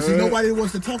 But see, nobody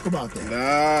wants to talk about that.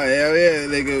 Nah, hell yeah,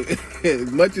 nigga. As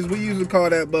much as we used to call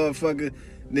that motherfucker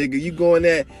Nigga, you going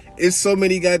there? It's so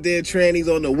many goddamn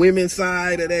trannies on the women's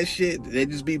side of that shit. They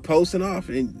just be posting off,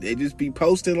 and they just be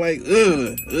posting like,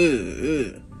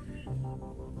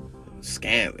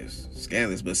 scandalous.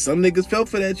 But some niggas fell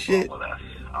for that shit.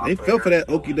 They fell for that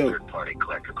okie doke.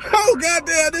 Oh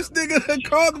goddamn, this nigga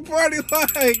called the party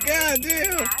line.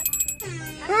 Goddamn.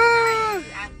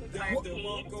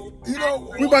 You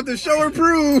know, we about to show and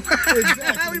prove.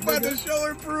 Exactly, we about to show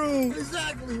and prove.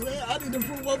 Exactly, man. I need to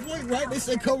prove my point, right? They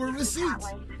say cover receipts.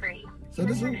 So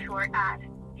this is.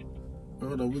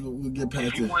 Hold on, we'll get past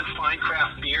If you it. want fine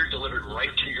craft beer delivered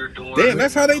right to your door. Damn,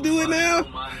 that's how they do it now?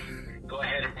 Go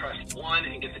ahead and press 1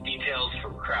 and get the details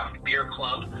from Craft Beer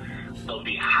Club. They'll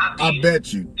be happy I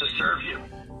bet you. to serve you.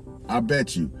 I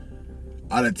bet you.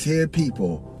 Out of 10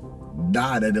 people,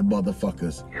 9 of them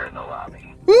motherfuckers. You're in the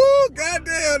lobby. Woo,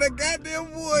 goddamn, that goddamn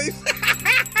voice.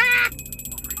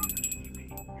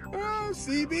 Oh,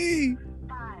 CB.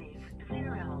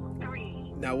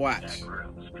 503. Now watch.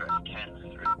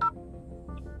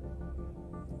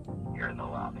 You're in the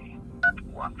lobby.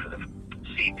 One for the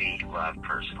CB Live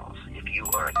Personals. If you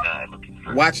are a guy looking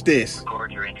for... Watch this.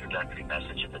 Record your introductory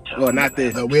message at the tone. Well, not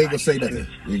this. No, we ain't gonna say nothing.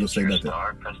 We ain't gonna say nothing.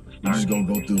 We're just gonna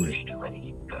go through it.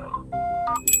 Ready, go.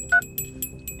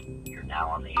 You're now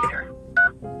on the air.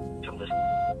 To listen.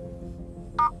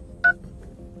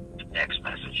 Next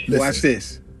message. Listen. Watch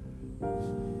this.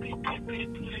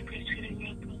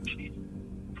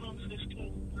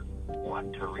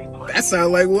 One to replay. That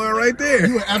sounds like one right there.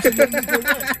 You are absolutely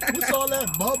correct. What's all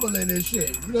that bubbling and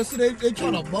shit? You know, so they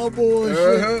try to bubble and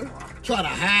shit. Try to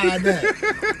hide that.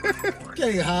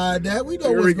 Can't hide that. We know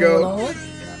Here what's we go. going on.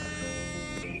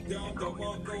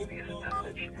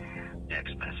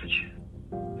 Next message.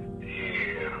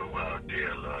 Yeah, well,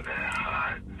 dear Lord, that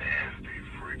hot, nasty,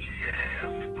 freaky ass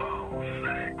phone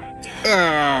sex.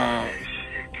 Ah. That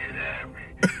shit get at me.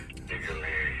 Nigga,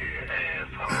 lay here,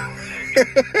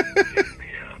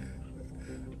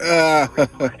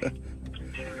 asshole.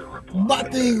 My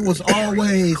thing was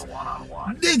always,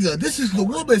 nigga, this is the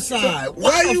woman's side.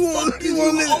 Why the you fuck want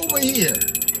is over here?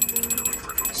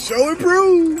 Show and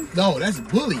prove. No, that's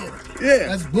bullying. Yeah.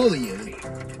 That's bullying.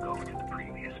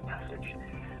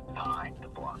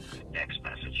 Next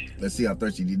message. Let's see how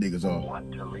thirsty these niggas are.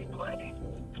 1 to replay.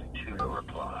 2 to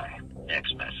reply.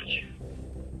 Next message.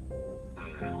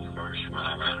 First when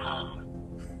I got home,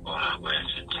 well, I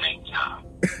wears a tank top.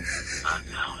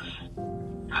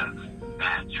 Out of the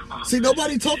bathroom. See,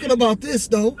 nobody talking about this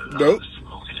though. Nope.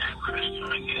 Smoking that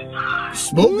crystal and getting high.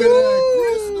 Smoking that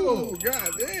crystal.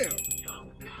 God damn.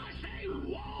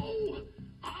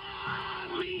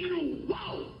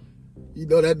 You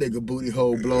know that nigga booty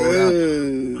hole blown out.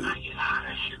 When I get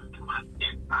high, I shoot to my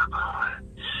dick, my heart.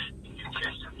 You can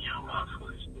catch them young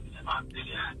motherfuckers in my big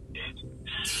ass dick.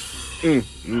 I'm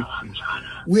trying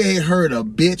to... We ain't heard a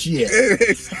bitch yet.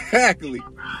 Exactly.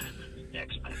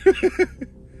 Next message.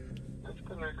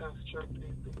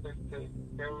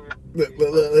 Look,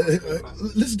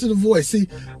 listen to the voice. See,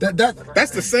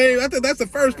 that's the same. I think that's the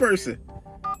first person.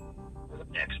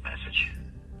 Next message.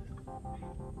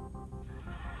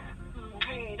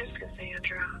 Hey, this is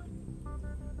Cassandra.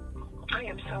 I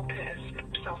am so pissed.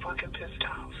 I'm so fucking pissed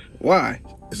off. Why?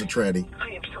 It's a tranny.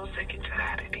 I am so sick and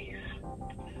tired of these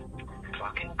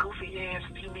fucking goofy ass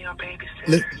female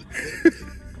babysitters.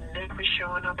 Never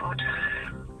showing up on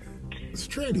time. It's a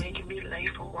tranny. Making me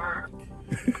late for work.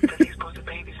 Because he's supposed to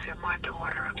babysit my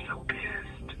daughter. I'm so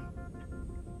pissed.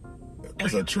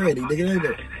 That's a tranny,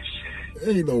 nigga.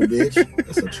 Ain't no bitch.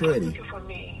 That's a tranny. I'm looking for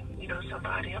me. You know,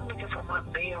 somebody. I'm looking for my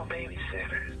male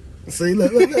babysitter. See,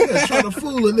 look, trying to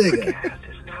fool a nigga.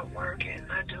 It's not working.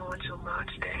 Not doing too much.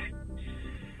 That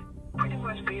pretty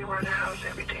much be around the house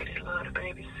every day. They love to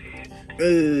babysit.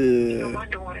 You know, my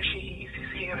daughter, she's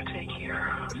here to take care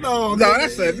of. No,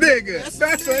 that's a nigga.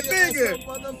 That's a nigga. That's a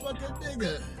motherfucking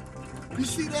nigga. You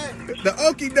see that? The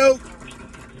okie doke.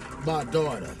 My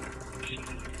daughter.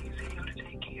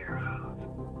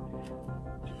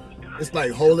 It's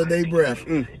like holding their breath.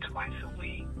 Oh,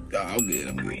 I'm good.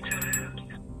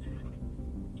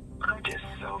 I'm just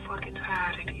so fucking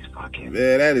tired of these fucking...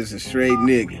 Man, that is a straight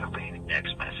nigga.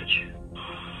 Next message.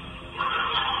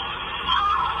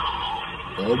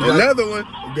 Oh, another one.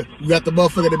 We got the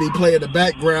motherfucker to be playing the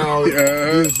background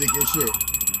music and shit.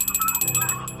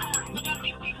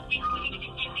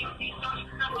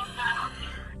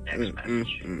 Next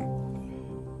message.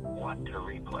 1 to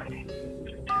replay.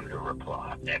 2 to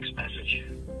reply. Next message.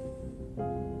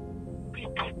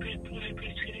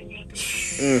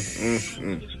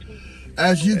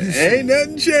 As you can see, ain't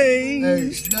nothing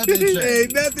changed. Ain't nothing changed.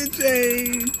 Ain't nothing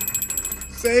changed.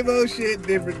 Same old shit,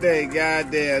 different day.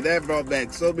 Goddamn, that brought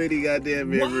back so many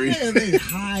goddamn memories. Why are they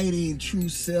hiding true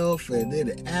self and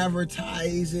then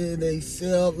advertising they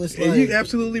self? It's And like, you're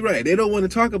absolutely right. They don't want to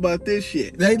talk about this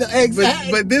shit. They don't,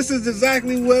 exactly. But this is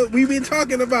exactly what we've been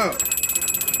talking about.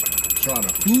 Trying to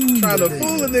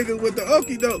fool a nigga with the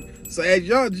okie doke. So as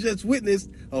y'all just witnessed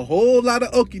a whole lot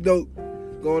of okie doke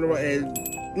going around,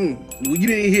 and you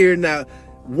didn't hear now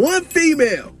one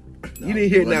female. You didn't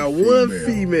hear now one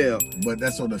female. But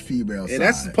that's on the female side. And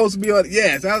that's supposed to be on,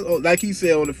 yes, like he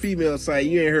said, on the female side,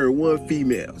 you ain't heard one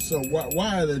female. So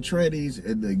why are the trannies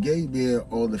and the gay men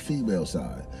on the female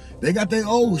side? They got their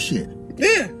own shit.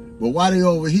 Yeah. But why they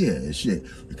over here and shit?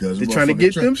 Because they're trying to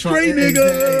get them straight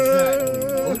niggas.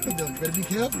 Exactly. Better be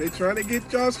careful. They trying to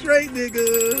get y'all straight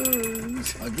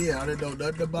niggas. Again, I didn't know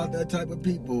nothing about that type of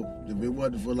people if it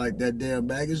wasn't for like that damn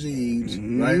magazines,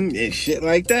 right? And shit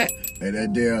like that. And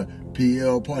that damn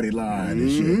PL party line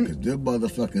and shit. Because them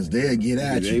motherfuckers, they'll get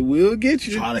at you. They will get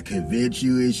you. Trying to convince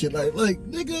you and shit like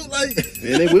nigga, like.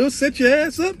 And they will set your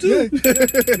ass up too. Set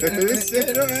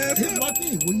your ass up. Here's my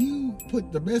thing. When you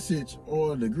put the message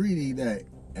on the greeting that,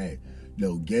 hey,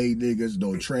 no gay niggas, no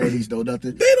trannies, no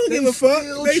nothing. They don't give a fuck.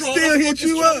 They still hit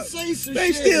you up. They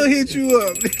still hit you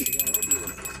up.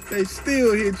 They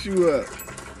still hit you up.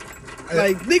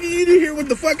 Like, nigga, you didn't hear what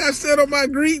the fuck I said on my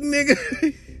greeting,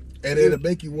 nigga. And it'll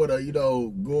make you want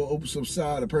to, go over some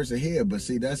side of the person's head. But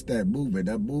see, that's that movement.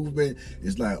 That movement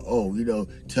is like,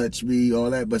 touch me,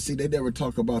 all that. But see, they never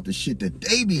talk about the shit that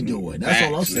they be doing. That's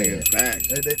all I'm saying.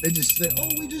 They just say,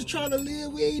 we just trying to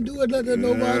live. We ain't doing nothing to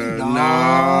nobody.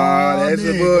 Nah, that's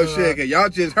some bullshit. Cause y'all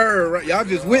just heard, right? Y'all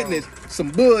just witnessed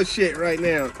some bullshit right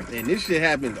now. And this shit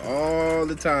happens all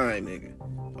the time, nigga.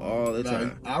 All the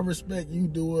time. I respect you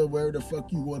doing whatever the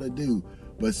fuck you want to do.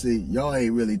 But see, y'all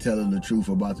ain't really telling the truth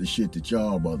about the shit that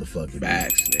y'all motherfucking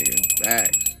Facts, nigga.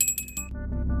 Facts.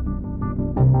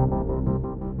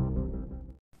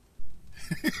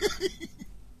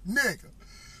 Nigga.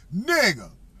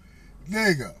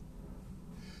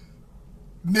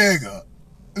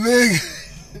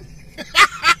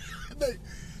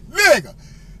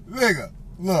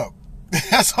 Look,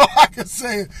 that's all I can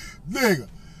say. Nigga.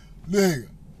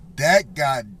 That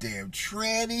goddamn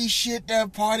tranny shit,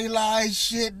 that party line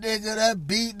shit, nigga, that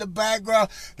beat in the background,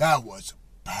 that was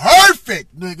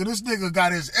perfect, nigga. This nigga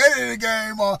got his editing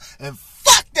game on, and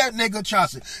fuck that nigga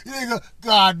Chauncey. Nigga,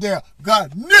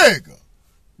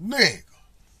 nigga.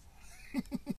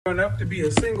 Growing up to be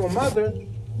a single mother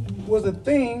was a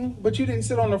thing, but you didn't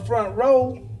sit on the front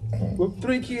row with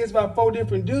 3 kids, about 4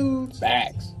 different dudes.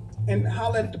 Facts. And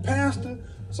holler at the pastor.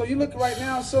 So you look right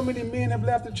now, so many men have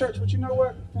left the church, but you know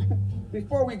what?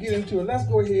 Before we get into it, let's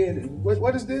go ahead and,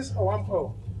 what is this?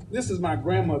 This is my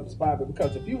grandmother's Bible,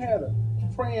 because if you had a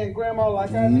praying grandma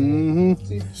like I did,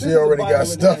 see, she already got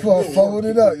stuff all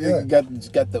folded up, yeah. Got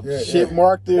the shit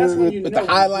marked there with the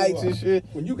highlights and shit.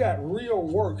 When you got real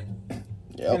work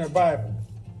in a Bible,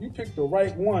 you picked the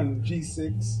right one,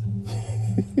 G6.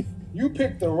 You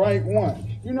picked the right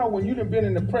one. You know, when you done been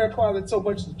in the prayer closet so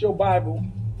much that your Bible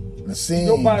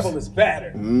is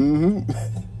battered.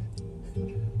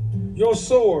 Your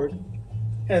sword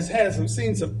has had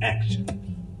seen some action.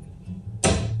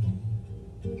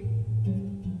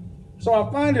 So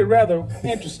I find it rather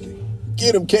interesting.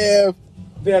 Get him, Kev.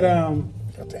 That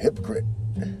got the hypocrite.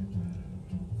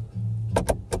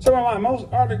 Some of my most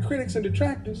ardent critics and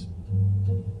detractors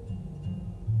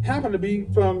happen to be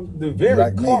from the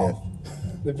very cloth,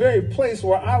 the very place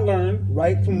where I learned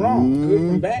right from wrong, good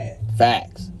from bad.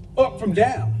 Facts. Up from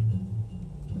down.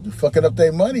 You fucking up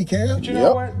their money, Cam. But you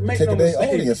know what? Make taking no their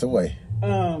mistake. audience away.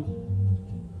 The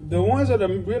ones that are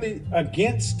really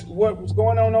against what's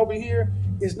going on over here,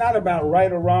 it's not about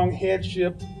right or wrong,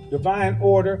 headship, divine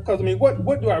order. Because, I mean,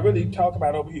 what do I really talk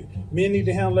about over here? Men need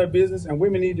to handle their business and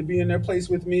women need to be in their place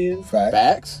with men.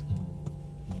 Facts.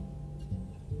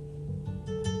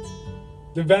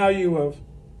 The value of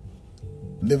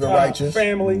living righteous.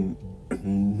 Family.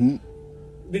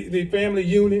 The family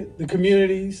unit, the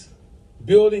communities,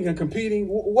 building and competing.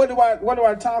 What do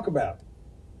I talk about?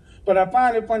 But I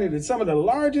find it funny that some of the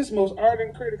largest, most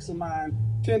ardent critics of mine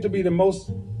tend to be the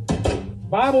most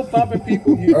Bible-thumping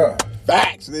people here.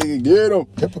 Facts, nigga, get them.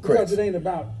 Hypocrites. Because it ain't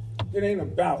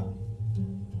about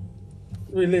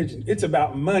religion. It's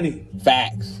about money.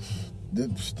 Facts.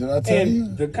 Did I tell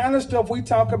you? The kind of stuff we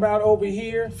talk about over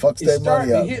here Fucks is that money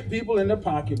starting up. to hit people in the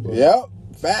pocketbook. Yep.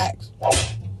 Facts.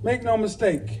 Make no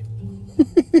mistake.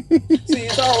 See,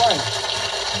 it's all right.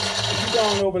 If you go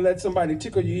on over, let somebody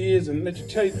tickle your ears and let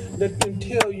them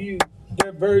tell you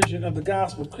their version of the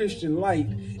gospel Christian light.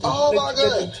 Oh my God.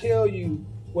 Let them tell you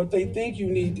what they think you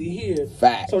need to hear.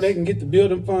 Facts. So they can get the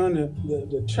building fund,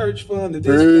 the church fund, the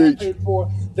this paid for.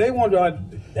 They want to,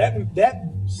 that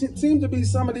seems to be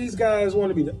some of these guys want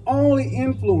to be the only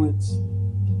influence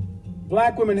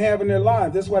black women have in their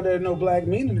lives. That's why there's no black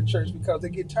men in the church, because they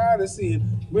get tired of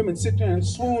seeing women sit there and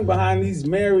swoon behind these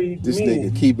married This men.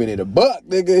 nigga keeping it a buck,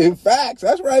 nigga. In facts,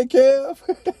 that's right, Kev.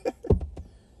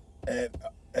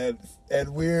 And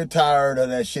we're tired of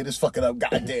that shit. It's fucking up.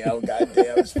 Goddamn,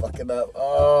 it's fucking up.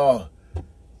 Oh,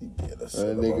 you get a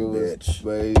son of a bitch.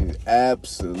 But he's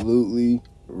absolutely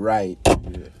right.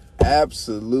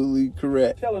 Absolutely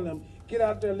correct. Telling them, get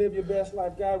out there, live your best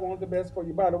life. God wants the best for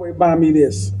you. By the way, buy me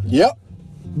this. Yep.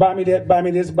 Buy me that, buy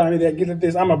me this, buy me that. Get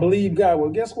this. I'm going to believe God. Well,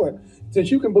 guess what?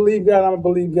 Since you can believe God, I'm going to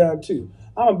believe God too.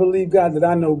 I'm going to believe God that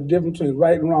I know the difference between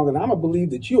right and wrong. And I'm going to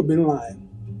believe that you have been lying.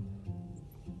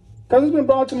 Because it's been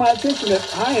brought to my attention that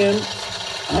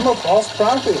I'm a false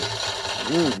prophet.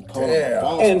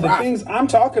 And the things I'm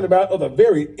talking about are the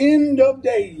very end of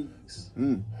days.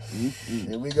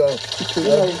 Here we go.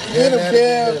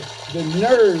 The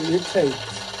nerve it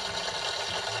takes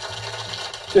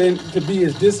to be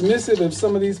as dismissive of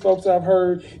some of these folks I've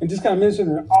heard and just kind of mention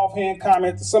an offhand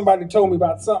comment that somebody told me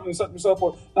about something, such and so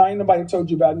forth. Now, ain't nobody told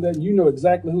you about that. You know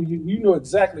exactly who you know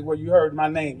exactly where you heard my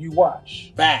name. You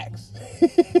watch. Facts.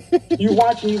 You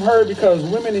watch and you heard, because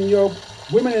women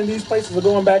in these places are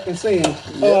going back and saying,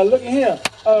 look at him.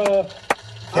 I'm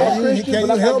a Christian, but I'm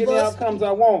not getting the outcomes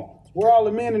I want. Where are all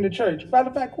the men in the church? Matter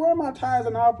of fact, where are my tithes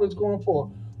and offerings going for?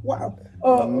 Wow.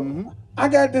 I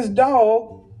got this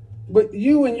dog, but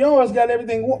you and yours got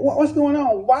everything. What's going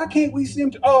on? Why can't we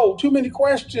seem to? Too many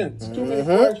questions. Too many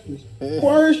questions.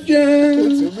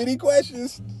 Too many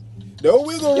questions. No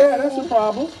wiggle room. Yeah, that's a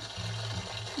problem.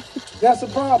 That's a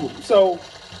problem. So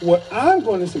what I'm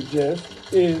going to suggest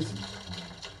is,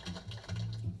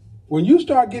 when you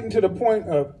start getting to the point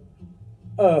of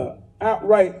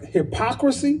outright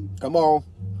hypocrisy, come on.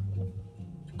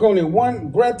 Going in one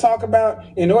breath talk about,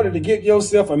 in order to get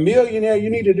yourself a millionaire, you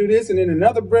need to do this, and in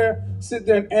another breath sit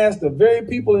there and ask the very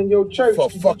people in your church for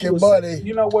fucking money.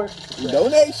 You know what?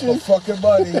 Donation for fucking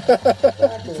money.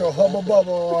 Get your hubba bubba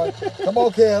on. Come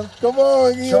on, Cam. Come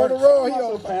on, get on the road. I'm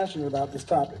so passionate about this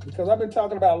topic because I've been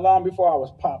talking about it long before I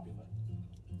was popular.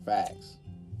 Facts.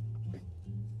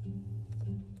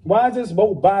 Why is this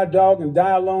vote buy a dog and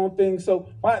die alone thing? So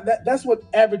that's what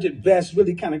Average at Best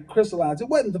really kind of crystallized. It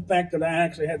wasn't the fact that I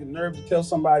actually had the nerve to tell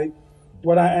somebody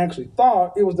what I actually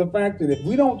thought. It was the fact that if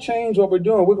we don't change what we're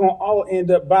doing, we're going to all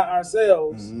end up by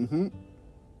ourselves.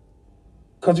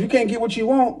 Because if you can't get what you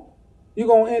want, you're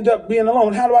going to end up being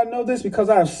alone. How do I know this? Because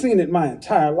I've seen it my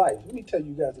entire life. Let me tell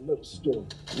you guys a little story.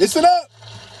 Listen up.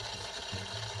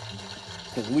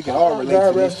 Because we can all relate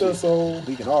to this shit.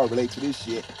 We can all relate to this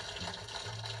shit.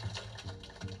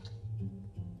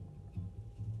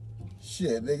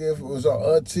 Shit, nigga, if it was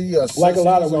our auntie or like a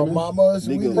lot of sisters or women, mamas,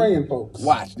 nigga, we praying folks.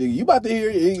 Watch, nigga, you about to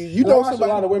hear, you know somebody.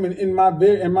 A lot of women in my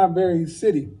very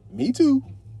city. Me too.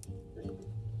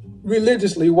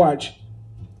 Religiously watch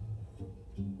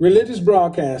religious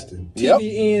broadcasting.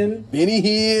 TVN. Benny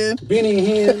Hinn.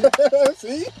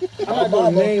 See? I'm not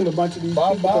going to name a bunch of these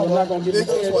people because I'm not going to give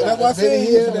them That's why I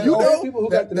said, you know people who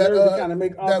got the nerve to kind of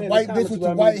make that white bitch with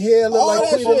the white hair look like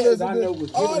Queen Elizabeth. I know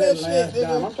was giving that last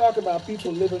dime. I'm talking about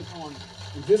people living on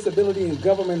disability and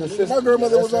government assistance. My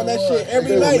grandmother was on that shit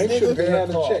every night, Make sure they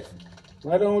had a check.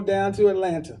 Right on down to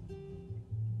Atlanta.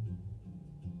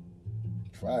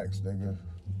 Facts, nigga.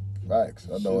 Facts.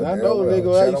 I know,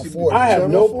 nigga. I have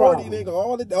no problem nigga,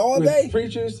 all day. With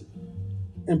preachers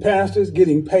and pastors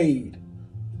getting paid.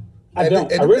 I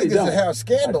don't. And I really don't. don't. Have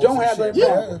scandals I don't have that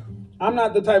problem. I'm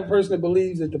not the type of person that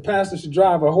believes that the pastor should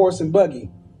drive a horse and buggy.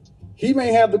 He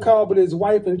may have the call, but his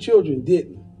wife and children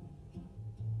didn't.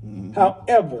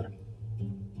 However,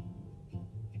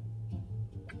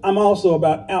 I'm also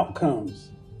about outcomes.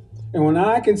 And when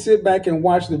I can sit back and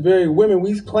watch the very women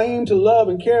we claim to love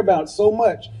and care about so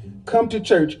much come to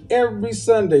church every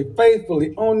Sunday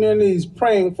faithfully on their knees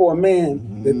praying for a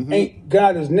man that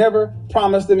God has never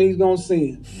promised them he's going to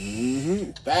send.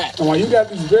 And when you got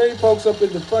these very folks up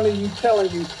in the front of you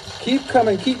telling you, keep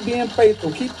coming, keep being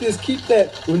faithful, keep this, keep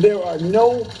that, when there are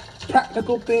no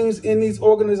practical things in these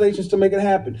organizations to make it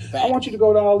happen. I want you to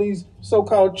go to all these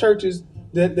so-called churches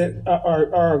that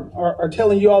are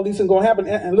telling you all these things going to happen,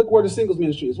 and look where the singles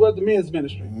ministry is. Where's the men's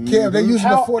ministry? Yeah, they're using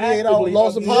the 48-hour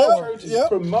laws of power.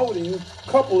 Promoting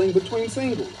coupling between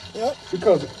singles.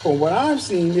 Because from what I've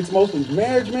seen, it's mostly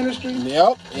marriage ministry.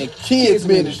 And kids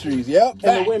ministries. And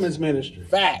the women's ministry.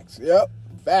 Facts.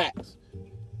 Facts.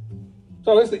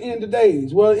 So it's the end of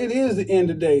days. Well, it is the end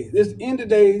of days. It's the end of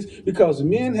days because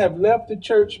men have left the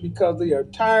church because they are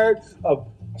tired of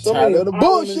so many Tired of the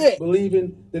bullshit.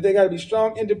 believing that they got to be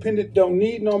strong, independent, don't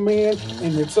need no man,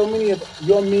 and that so many of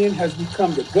your men has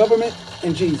become the government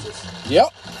and Jesus.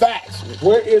 Yep, facts.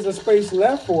 Where is a space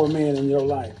left for a man in your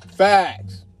life?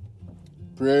 Facts.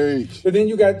 Preach. But then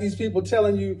you got these people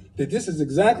telling you that this is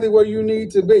exactly where you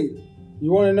need to be.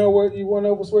 You want to know where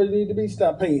you need to be?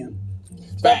 Stop paying.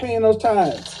 Stop paying those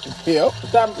tithes. Yep.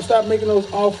 Stop making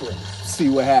those offerings. See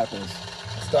what happens.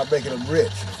 Stop making them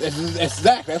rich. That's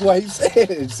exactly. That's why he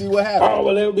said it. See what happens. Oh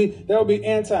well, that would be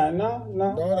anti. No,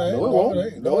 it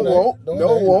won't.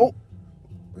 No, it won't.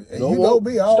 And you know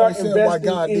me, I always said why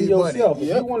God in need yourself. money.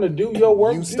 If you want to do your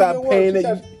work, You stop paying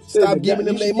it. Stop giving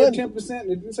them their money. 10%.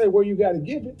 They didn't say where you got to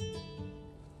give it.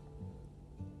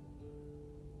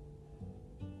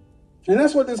 And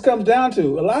that's what this comes down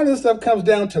to. A lot of this stuff comes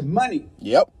down to money.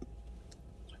 Yep.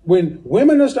 When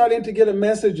women are starting to get a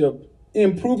message of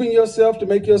improving yourself to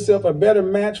make yourself a better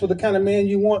match for the kind of man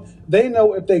you want, they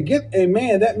know if they get a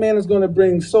man, that man is going to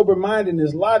bring sober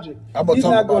mindedness, logic. He's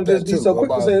not going to just be so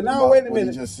quick to say, no, wait a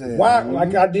minute. Why?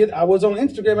 Like I was on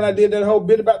Instagram and I did that whole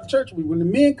bit about the church. When the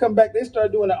men come back, they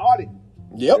start doing an audit.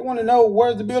 Yep. They want to know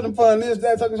where's the building fund, this,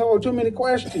 that, such and so. Too many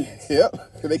questions.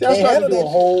 Yep. They They'll can't start handle to do a that.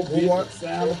 whole bit of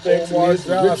sound effects and this,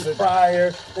 and Richard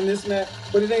Pryor and this and that.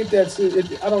 But it ain't that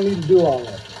serious. I don't need to do all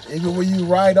that. Even when you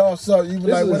write off something, you be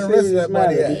like, where the rest of that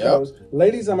money at? Because,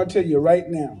 ladies, I'm going to tell you right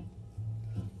now,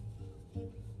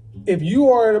 if you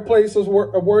are at a place of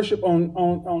worship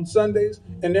on Sundays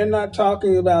and they're not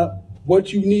talking about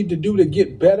what you need to do to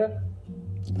get better,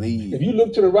 leave. If you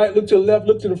look to the right, look to the left,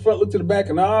 look to the front, look to the back,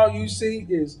 and all you see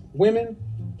is women,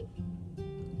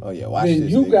 then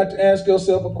you got to ask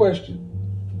yourself a question.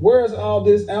 Where is all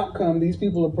this outcome these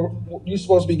people are you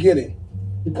supposed to be getting?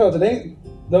 Because it ain't,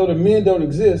 though the men don't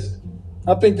exist.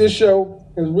 I think this show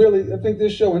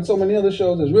and so many other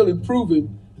shows has really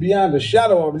proven beyond a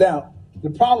shadow of doubt, the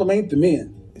problem ain't the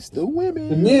men. It's the women.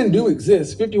 The men do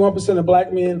exist. 51% of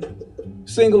black men,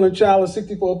 single and childless,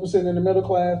 64% in the middle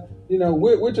class. You know,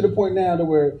 we're to the point now to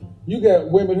where you got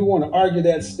women who want to argue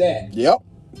that stat. Yep.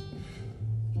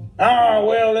 Oh,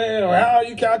 well, how are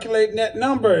you calculating that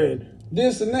number? And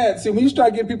this and that. See, when you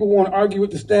start getting people who want to argue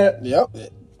with the stat. Yep.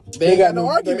 They got no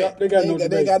argument. They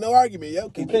got no argument.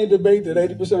 Yep. You can't debate that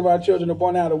 80% of our children are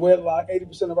born out of wedlock,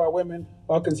 80% of our women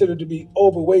are considered to be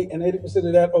overweight, and 80%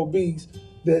 of that obese.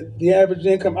 That the average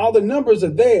income, all the numbers are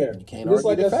there. Just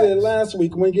like I said last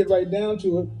week, when we get right down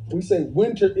to it, we say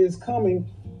winter is coming.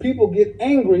 People get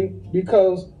angry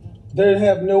because they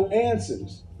have no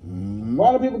answers.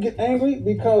 Why do people get angry?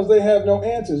 Because they have no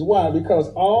answers. Why? Because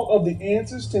all of the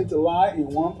answers tend to lie in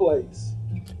one place.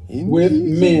 With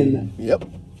men. Yep.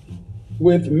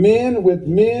 With men.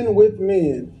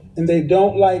 And they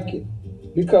don't like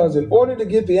it. Because in order to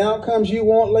get the outcomes you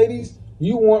want, ladies,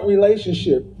 you want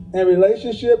relationship. And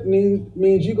relationship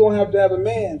means you're going to have a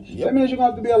man. Yep. That means you're going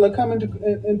to have to be able to come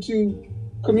into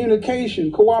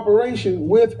communication, cooperation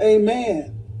with a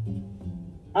man.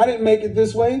 I didn't make it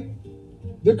this way.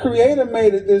 The Creator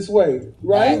made it this way,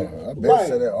 right? I bet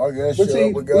said that. But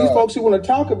see, these folks who want to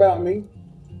talk about me,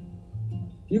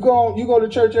 you go to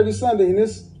church every Sunday, and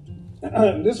this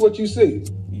is what you see.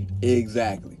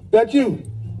 Exactly. That's you.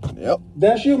 Yep.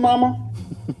 That's you, mama.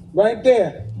 Right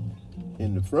there.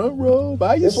 In the front row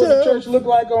by yourself. That's what the church look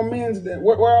like on Men's Day.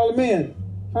 Where are all the men?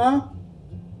 Huh?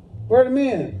 Where are the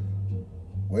men?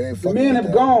 The men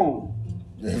have gone.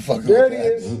 There it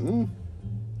is. Mm-mm.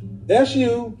 That's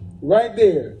you right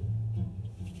there.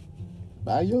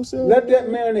 By yourself. Let that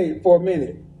marinate for a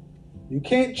minute. You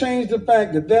can't change the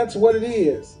fact that that's what it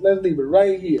is. Let's leave it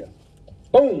right here.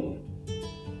 Boom.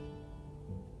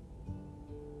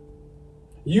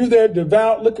 You there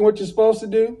devout looking what you're supposed to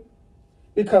do?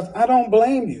 Because I don't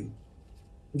blame you.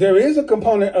 There is a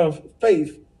component of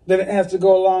faith that it has to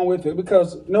go along with it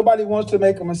because nobody wants to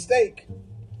make a mistake.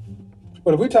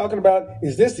 But if we're talking about,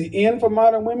 is this the end for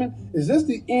modern women? Is this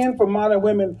the end for modern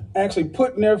women actually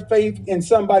putting their faith in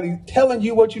somebody telling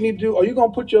you what you need to do? Or are you going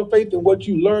to put your faith in what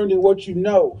you learned and what you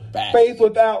know? Faith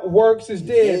without works is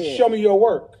dead. Yeah. Show me your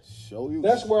work.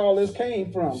 That's where all this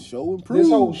came from. Show and prove.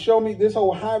 This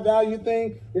whole high value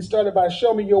thing, it started by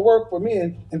show me your work for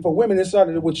men. And for women, it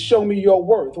started with show me your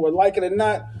worth. Or like it or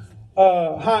not,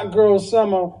 hot girl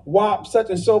summer, WAP, such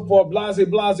and so forth, blase,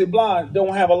 blase, blah,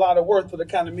 don't have a lot of worth for the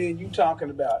kind of men you talking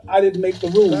about. I didn't make the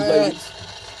rules, ladies.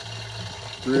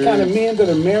 The kind of men that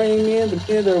are marrying men, the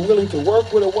men that are willing to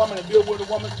work with a woman and build with a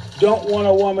woman, don't want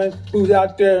a woman who's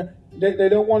out there They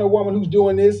don't want a woman who's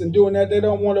doing this and doing that. They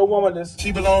don't want a woman that's...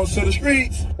 She belongs to the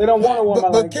streets. They don't want a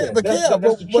woman like that.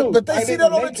 That's the truth. But they see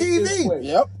that on the TV.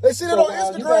 Yep. They see that on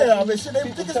Instagram and shit. They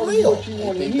think it's real.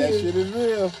 They think that shit is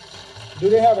real. Do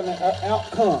they have an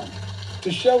outcome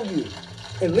to show you?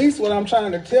 At least what I'm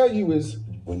trying to tell you is...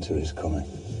 Winter is coming.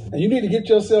 And you need to get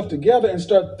yourself together and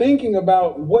start thinking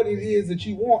about what it is that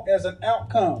you want as an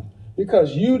outcome.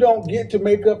 Because you don't get to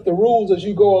make up the rules as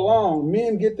you go along.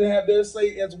 Men get to have their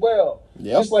say as well.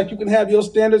 Yep. Just like you can have your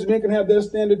standards, men can have their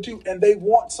standard too. And they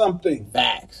want something.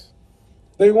 Facts.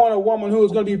 They want a woman who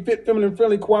is going to be fit, feminine,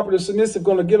 friendly, cooperative, submissive,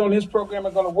 going to get on his program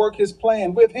and going to work his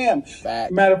plan with him.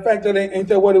 Facts. Matter of fact, that ain't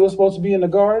that what it was supposed to be in the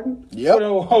garden? Yep.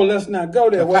 Oh, let's not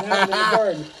go there. What happened in the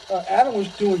garden? Adam was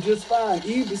doing just fine.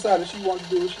 Eve decided she wanted to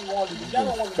do what she wanted to do. Y'all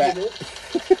don't want to do it.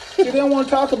 See, they don't want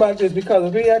to talk about this because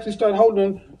if they actually start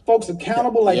holding folks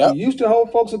accountable like you used to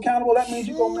hold folks accountable, that means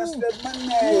you're going to mess that money.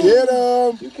 Get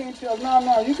them. You can't tell.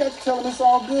 No, you got to tell them it's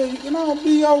all good. You know,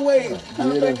 be your way.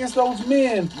 Kind of against those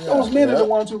men. Those men are the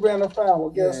ones who ran afoul. Well,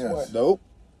 guess what? Nope.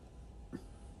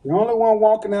 The only one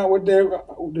walking out with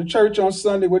the church on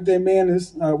Sunday with their man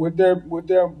is with their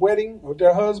wedding with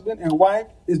their husband and wife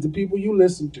is the people you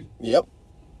listen to. Yep.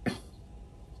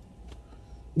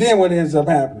 Then what ends up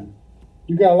happening?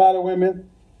 You got a lot of women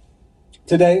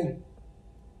today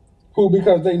who,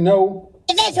 because they know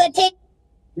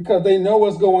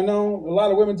what's going on, a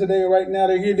lot of women today right now,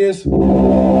 they hear this.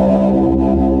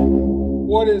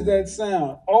 What is that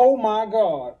sound? Oh my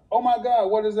God,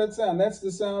 what is that sound? That's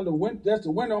the sound of that's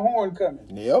the winter horn coming.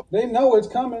 Yep. They know it's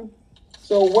coming.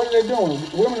 So what are they doing?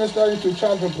 Women are starting to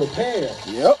try to prepare.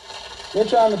 Yep. They're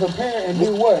trying to prepare and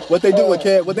do what? What they do with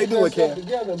Cam? What they do with Cam?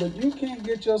 Together, but you can't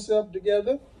get yourself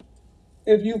together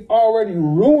if you've already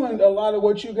ruined a lot of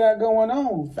what you got going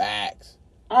on. Facts.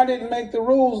 I didn't make the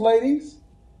rules, ladies.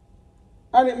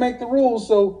 I didn't make the rules.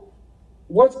 So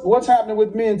what's happening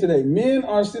with men today? Men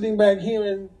are sitting back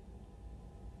hearing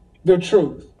the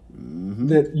truth. Mm-hmm.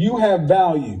 That you have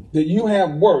value, that you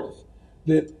have worth,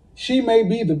 that she may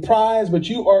be the prize, but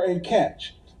you are a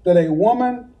catch. That a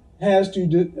woman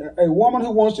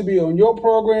who wants to be on your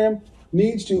program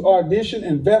needs to audition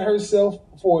and vet herself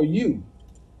for you.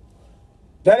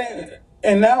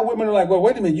 And now women are like, well,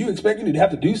 wait a minute, you expect me to have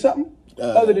to do something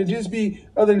other than just be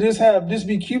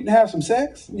cute and have some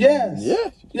sex? Yes.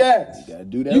 Yeah. Yes. You gotta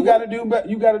do that.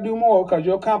 You gotta do more because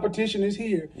your competition is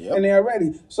here and they are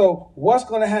ready. So what's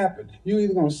gonna happen? You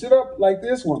either gonna sit up like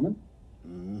this woman,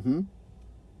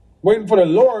 waiting for the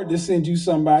Lord to send you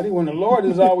somebody when the Lord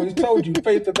has always told you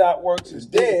faith without works is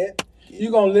dead.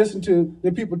 You're going to listen to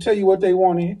the people tell you what they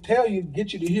want to tell you,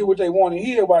 get you to hear what they want to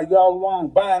hear while y'all along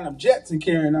buying them jets and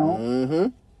carrying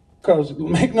on. Because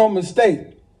make no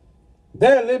mistake,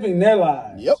 they're living their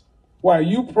lives while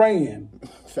you praying.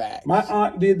 Facts. My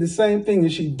aunt did the same thing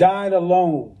and she died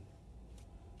alone.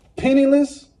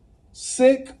 Penniless,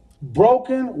 sick,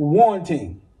 broken,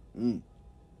 wanting.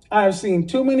 I've seen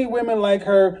too many women like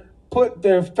her put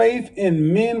their faith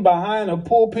in men behind a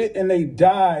pulpit and they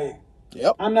die.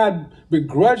 Yep. I'm not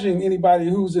begrudging anybody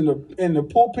who's in the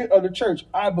pulpit of the church.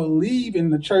 I believe in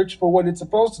the church for what it's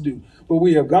supposed to do. But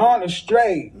we have gone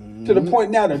astray to the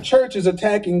point now the church is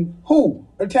attacking who?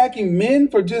 Attacking men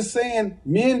for just saying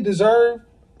men deserve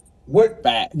what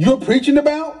you're preaching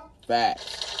about?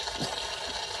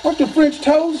 Facts. What, the French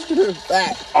toast?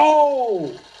 Facts.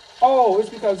 Oh, it's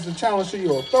because it's a challenge to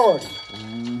your authority.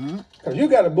 Because you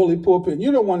got a bully pulpit and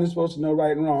you're the one that's supposed to know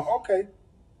right and wrong. Okay.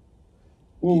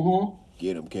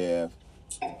 Get him, Kev.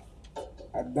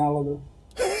 $1.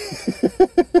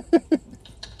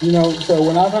 You know, so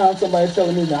when I found somebody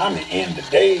telling me that I'm the end of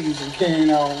days and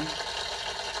carrying on,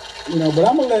 you know, but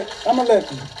I'm gonna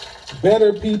let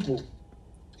better people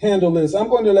handle this. I'm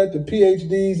going to let the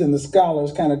PhDs and the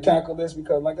scholars kind of tackle this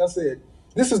because, like I said,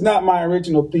 this is not my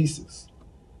original thesis.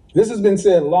 This has been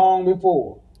said long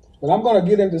before. But I'm going to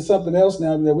get into something else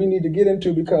now that we need to get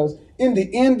into because in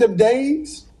the end of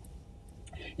days,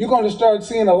 you're going to start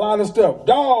seeing a lot of stuff.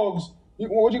 Dogs.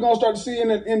 What you're going to start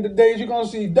seeing in the days, you're going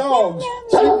to see dogs,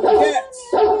 sleeping cats.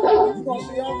 You're going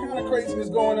to see all kind of craziness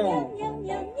going on.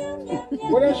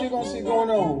 What else you going to see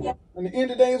going on? In the end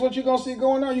of days, what you going to see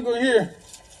going on? You're going to hear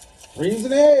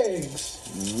freezing eggs.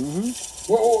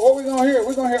 What we going to hear?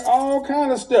 We're going to hear all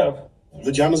kind of stuff.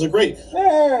 Vaginas are great.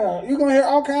 Yeah, you're going to hear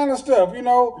all kind of stuff, you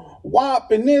know. WAP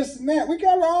and this and that. We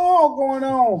got it all going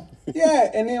on.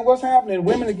 Yeah, and then what's happening?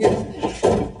 Women get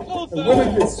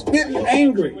spitting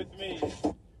angry.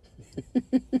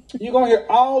 You're going to hear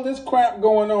all this crap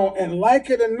going on, and like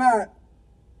it or not,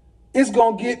 it's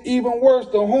going to get even worse.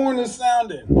 The horn is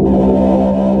sounding.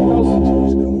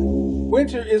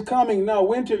 Winter is coming. No,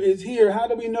 winter is here. How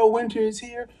do we know winter is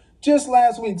here? Just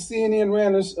last week, CNN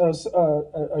ran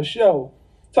a show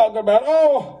talking about,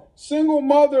 oh, single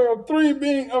mother of 3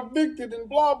 being evicted and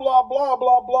blah, blah, blah,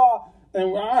 blah, blah.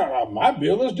 And my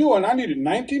bill is due and I needed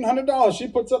 $1,900. She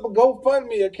puts up a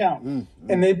GoFundMe account.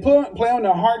 And they play on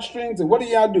their heartstrings. And what do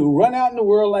y'all do? Run out in the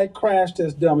world like crash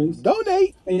test dummies.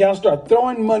 Donate. And y'all start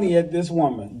throwing money at this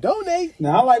woman. Donate.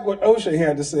 Now, I like what O'Shea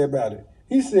had to say about it.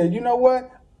 He said, you know what?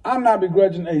 I'm not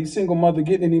begrudging a single mother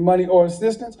getting any money or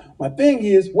assistance. My thing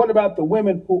is, what about the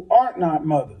women who aren't not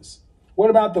mothers?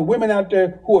 What about the women out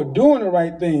there who are doing the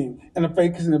right thing and are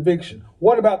facing eviction?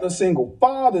 What about the single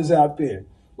fathers out there?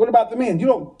 What about the men? You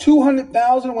know,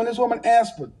 $200,000 when this woman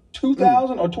asked for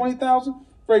 $2,000 or $20,000?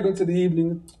 Fragrance of the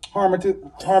evening,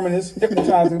 harmonious,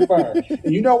 hypnotizing fire.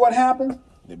 And you know what happened?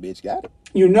 The bitch got it.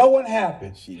 You know what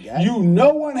happened? She got it. You know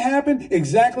what happened?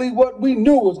 Exactly what we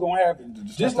knew was going to happen.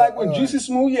 Just like when Juicy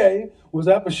Smouye was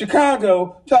up in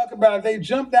Chicago talking about they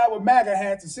jumped out with MAGA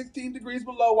hats at 16 degrees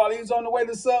below while he was on the way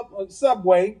to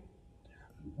Subway.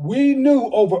 We knew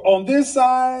over on this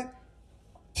side,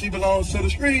 she belongs to the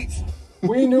streets.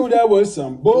 We knew there was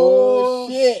some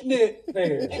bullshit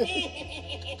there.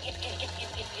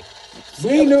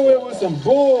 We knew it was some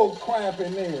bull crap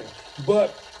in there.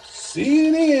 But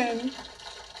CNN,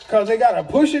 because they got to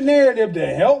push a narrative to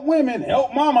help women,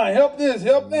 help mama, help this,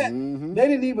 help that. They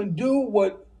didn't even do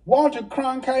what Walter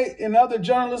Cronkite and other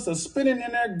journalists are spinning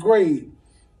in their grave.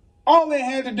 All they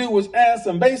had to do was ask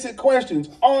some basic questions.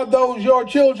 Are those your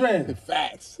children?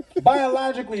 Facts.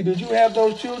 Biologically, did you have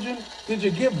those children? Did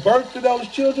you give birth to those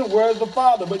children? Where's the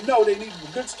father? But no, they need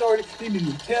a good story. They need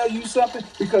to tell you something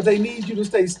because they need you to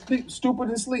stay stupid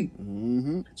and sleep.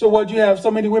 So what you have so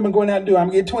many women going out and do? I'm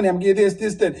going to get 20, I'm going to get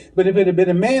this, that. But if it had been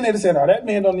a man, they'd have said, oh, that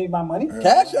man don't need my money.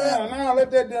 Cash out. No, let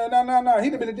that, no.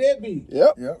 He'd have been a deadbeat.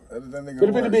 Yep. But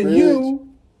if it had been you,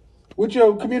 with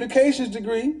your communications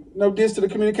degree, no diss to the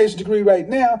communications degree right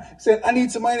now, said, I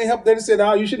need some money to help. They said,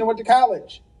 oh, you shouldn't have went to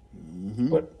college.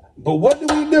 But what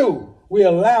do? We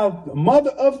allowed the mother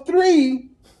of 3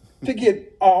 to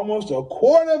get almost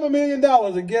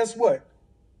 $250,000. And guess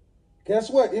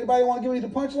what? Anybody want to give me the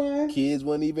punchline? Kids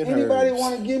wasn't even Anybody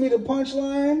want to give me the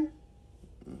punchline?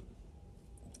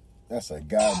 That's a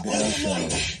goddamn shame.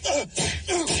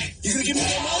 You gonna give me my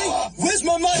money? Where's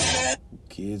my money, man?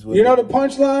 Kids You know the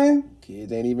punchline?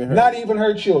 Kids ain't even her. Not even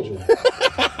her children.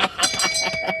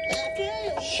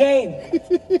 Shame.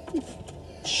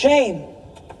 Shame.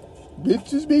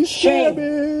 Bitches be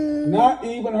scamming. Not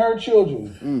even her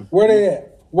children. Where they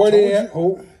at? Where they at?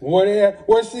 Where they at?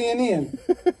 Where's CNN?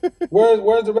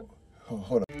 Where's the...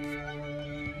 Hold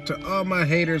on. To all my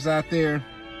haters out there,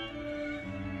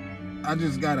 I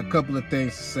just got a couple of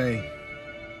things to say.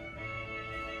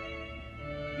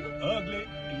 You're ugly,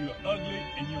 and you're ugly,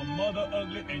 and your mother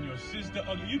ugly, and your sister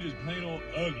ugly. You just plain old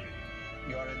ugly.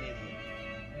 You're an idiot.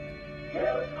 You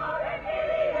are an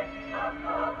idiot.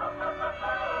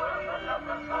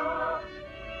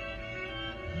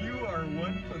 You are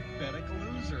one pathetic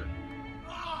loser.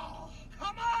 Oh,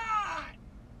 come on!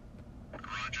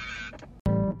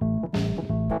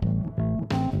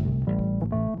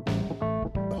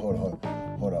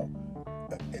 Hold on.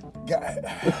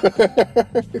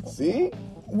 See?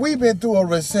 We've been through a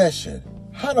recession.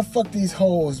 How the fuck these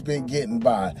hoes been getting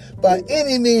by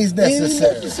any means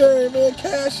necessary? Man.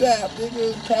 Cash app,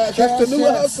 nigga. Cash That's the new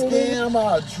hustle, scam.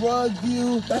 I'll drug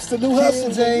you. That's the new hustle.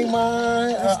 Kids ain't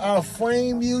mine. I'll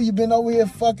frame you. You been over here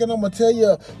fucking. I'm gonna tell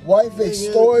your wife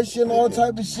extortion, all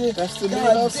type of shit. That's the new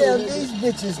God hustle. damn, these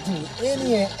bitches do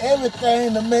any and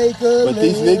everything to make her. But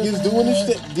these niggas doing the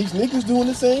shit. These niggas doing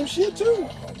the same shit too.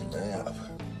 Oh man.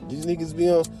 These niggas be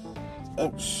on.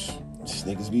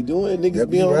 Niggas be doing it. Niggas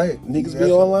be on. Right. Niggas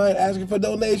be online asking for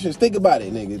donations. Think about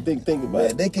it, nigga. Think about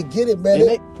it. They could get it, man.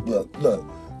 Look.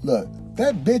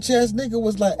 That bitch ass nigga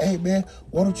was like, "Hey man,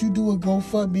 why don't you do a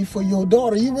GoFundMe for your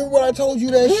daughter?" You remember when I told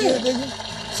you that shit, nigga?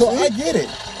 So I get it,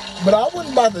 but I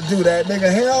wasn't about to do that,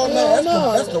 nigga. Hell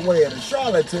no. That's the way of the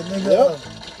charlatan, nigga. Yep.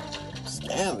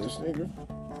 Scandalous, nigga.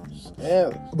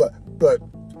 Scandalous. But.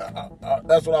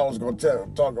 That's what I was gonna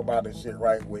talk about this shit,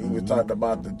 right? When he was talking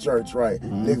about the church, right?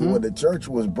 Nigga, when the church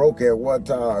was broke at one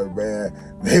time, man,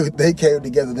 they came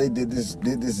together. They did this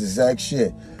exact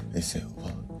shit. They said,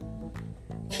 "Well,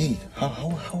 Keith,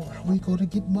 how we gonna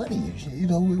get money? You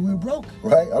know, we're broke,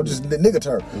 right? I'm just the nigga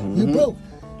term. We broke.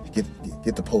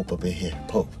 Get the Pope up in here,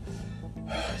 Pope.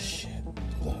 Shit.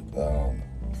 Look,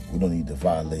 we don't need to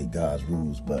violate God's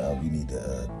rules, but we need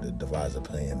to devise a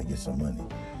plan to get some money."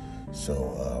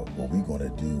 So what we're gonna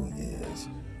do is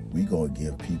we're gonna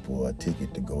give people a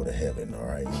ticket to go to heaven. All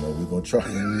right, you know we're gonna try.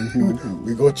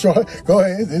 We're gonna try. Go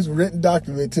ahead. It's a written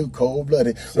document too, cold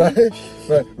blooded. Right.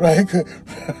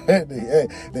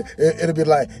 It'll be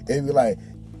like.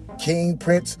 King,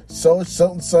 Prince,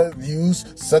 something, use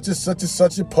such and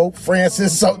such a Pope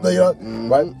Francis, something,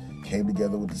 right? Came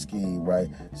together with the scheme, right?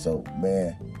 So,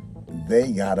 man,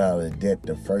 they got out of debt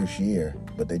the first year,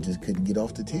 but they just couldn't get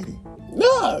off the titty.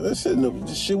 Nah, this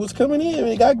shit was coming in.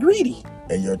 It got greedy.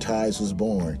 And your tithes was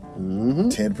born.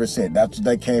 10%. That's what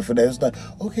that came from. That. It's like,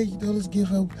 okay, let's give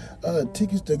him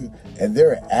tickets to, and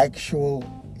they're actual.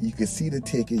 You can see the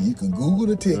ticket. You can Google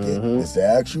the ticket. It's the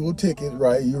actual ticket,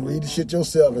 right? You read the shit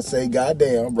yourself and say,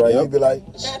 "Goddamn," right? You be like,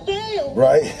 "Goddamn,"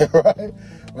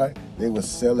 right? They was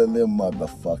selling them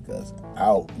motherfuckers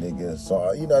out, nigga.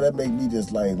 So that make me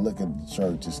just like look at the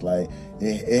church. It's like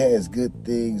it has good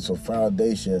things for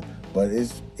foundation, but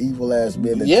it's evil ass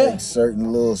men that take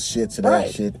certain little shits of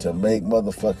that shit to make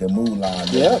motherfucking moolah.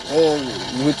 Yep,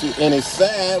 and it's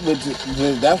sad.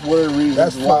 That's one of the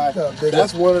reasons why.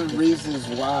 That's one of the reasons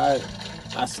why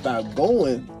I stopped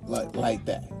going like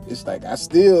that. It's like I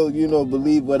still,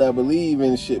 believe what I believe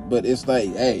and shit, but it's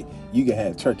like, hey, you can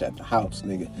have church at the house,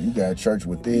 nigga. You got church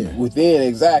within. Within,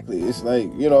 exactly. It's like,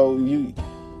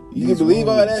 you can believe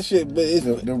all that shit, but it's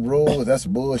the rules. That's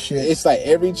bullshit. It's like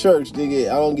every church, nigga.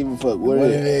 I don't give a fuck what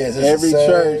it is. Every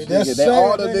church, nigga.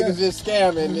 All the niggas just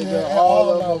scamming, nigga. All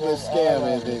of them is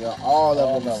scamming, nigga. All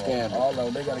of them is scamming. All of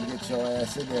them. They gotta get your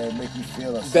ass in there and make you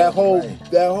feel that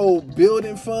whole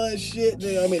building fund shit,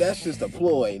 nigga. I mean, that's just a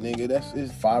ploy, nigga. That's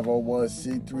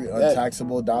 501c3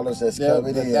 untaxable dollars that's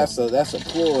coming in. That's a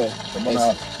ploy. Come on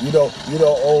now. You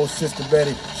know, old Sister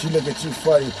Betty. She look at you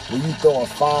funny when you throw a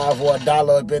 $5 or $1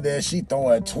 up in there, she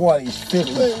throwing 20s,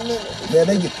 50s. Man,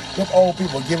 them old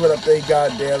people giving up their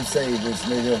goddamn savings,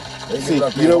 nigga. They see,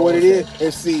 you know what it is?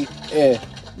 And see,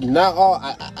 not all,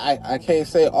 I can't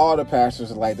say all the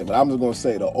pastors are like that, but I'm just gonna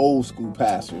say the old school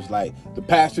pastors, like the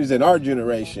pastors in our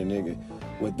generation, nigga.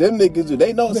 What them niggas do,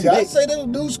 they know. Nigga, I say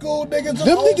them new school niggas.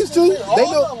 Them niggas too.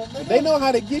 They know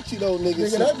how to get you, though,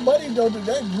 niggas. Nigga, that money don't do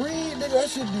that greed, nigga. That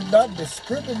shit do not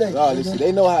discriminate. No, listen,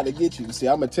 they know how to get you. See,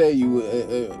 I'm gonna tell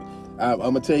you. I'm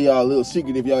gonna tell y'all a little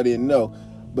secret if y'all didn't know.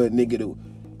 But nigga,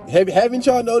 haven't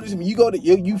y'all noticed? You go to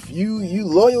you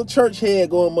loyal church head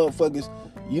going motherfuckers.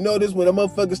 You notice when a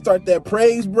motherfucker start that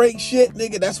praise break shit,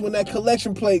 nigga, that's when that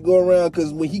collection plate go around.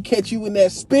 Cause when he catch you in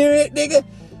that spirit, nigga,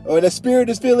 or the spirit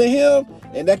is feeling him,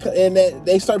 and that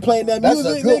they start playing that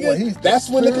music, nigga. That's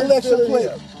when the collection plate.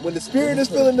 When the spirit is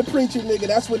feeling the preacher, nigga,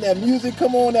 that's when that music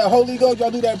come on, that Holy Ghost, y'all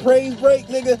do that praise break,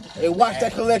 nigga, and watch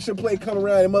that collection plate come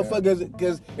around, and motherfuckers,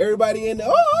 because everybody in there,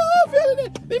 feeling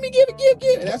it, let me give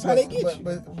it, and that's how they get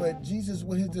you. But Jesus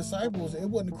with his disciples, it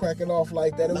wasn't cracking off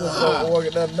like that. It wasn't no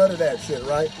organ, none of that shit,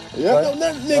 right? Yeah, right?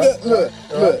 Nigga, look.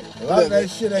 A lot of that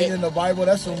shit ain't in the Bible.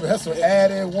 That's some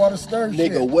add-in water stir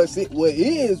shit. Nigga,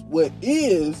 what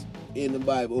is in the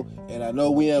Bible, and I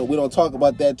know we don't talk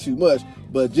about that too much,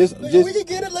 but just we can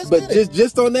get it.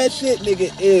 Just on that shit, nigga,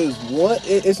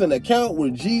 it's an account where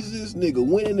Jesus, nigga,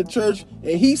 went in the church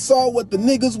and he saw what the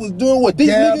niggas was doing, what these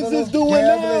niggas is doing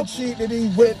now. Cheating, he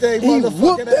whipped their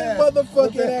motherfucking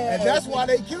ass. And that's why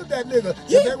they killed that nigga.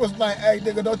 Yeah. They was like, hey,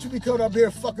 nigga, don't you be coming up here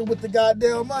fucking with the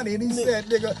goddamn money. And he said,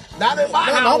 nigga, not in my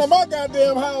house. Not in my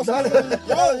goddamn house.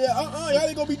 Y'all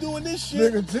ain't gonna be doing this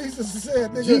shit. Nigga, Jesus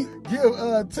said,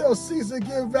 nigga, tell Caesar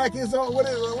give back his own, what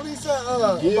he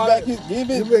said?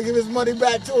 Give his money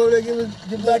back to him.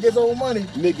 Give back his own money.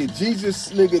 Nigga,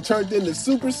 Jesus, nigga, turned into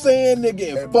Super Saiyan,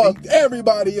 nigga, and fucked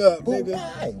everybody up, nigga.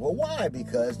 Why? Well, why?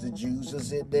 Because the Jews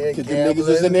was in there gambling. The niggas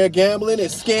was in there gambling and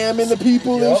scamming the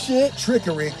people and shit.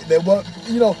 Trickery.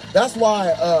 That's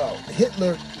why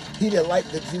Hitler, he didn't like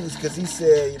the Jews because he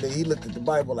said, he looked at the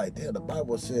Bible like, damn, the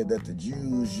Bible said that the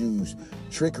Jews use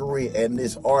trickery and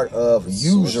this art of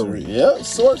usury. Yeah,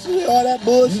 sorcery, all that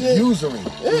bullshit. Usury.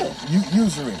 Yeah.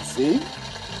 Usury. See?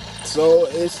 So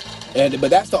but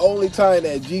that's the only time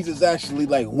that Jesus actually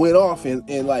like went off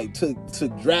and like took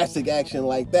drastic action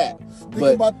like that.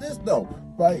 Think about this though.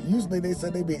 Right, usually they say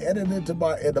they be edited in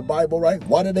the Bible, right?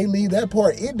 Why did they leave that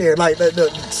part in there, like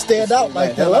stand out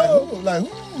like that? Hello,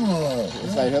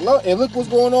 it's like hello, and look what's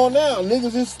going on now.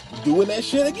 Niggas is doing that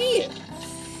shit again.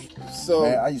 So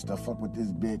man, I used to fuck with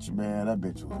this bitch, man. That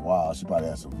bitch was wild. She probably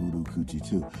had some voodoo coochie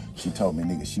too. She told me,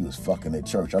 nigga, she was fucking at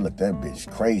church. I looked at that bitch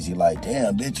crazy, like,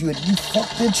 damn, bitch, you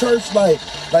fucked in church, like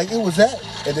it was that.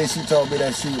 And then she told me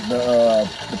that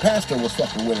the pastor was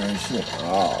fucking with her and shit.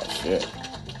 Oh shit.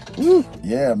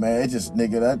 Yeah, man. It just,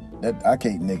 nigga, that I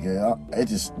can't, nigga. It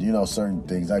just, you know, certain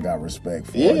things I got respect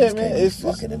for. Yeah, I just man, can't be it's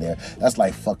fucking in there. That's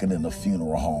like fucking in a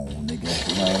funeral home, nigga.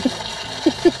 You know?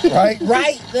 right,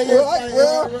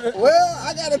 nigga. Well,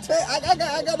 I gotta tell.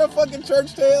 I got a fucking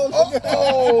church tale. Boy,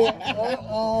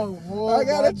 I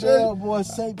got a church. Boy,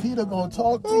 St. Peter gonna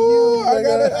talk to you. I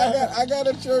got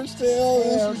a church tale.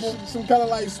 Yeah, some kind of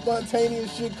like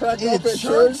spontaneous shit cracked In up at church,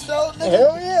 church. though, nigga?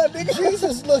 Hell yeah, nigga.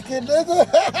 Jesus looking, nigga.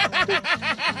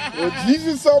 Well,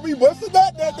 Jesus saw me bust a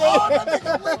nut that day. Oh, that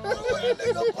nigga went through it.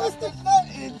 That nigga bust a nut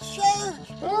in church.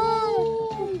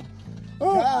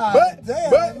 God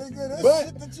damn, nigga, this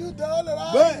shit that you done and I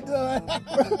ain't done.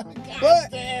 God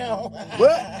damn.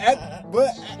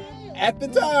 But at the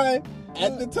time,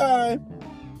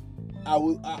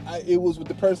 it was with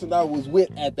the person I was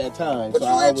with at that time. But so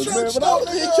you I in was church, but I was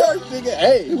in church, nigga.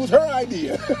 Hey, it was her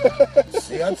idea.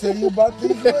 See, I tell you about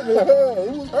these women.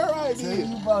 It was her I tell idea.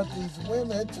 you about these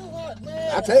women. Too hot,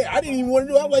 man. I tell you, I didn't even want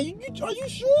to do it. I was like, are you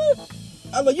sure?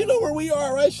 I was like, you know where we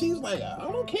are, right? She's like, I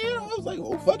don't care. I was like,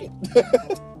 oh, fuck it.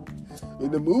 When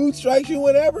the mood strikes you,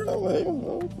 whatever, I'm like,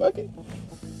 oh, fuck it.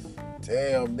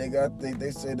 Damn, nigga, I think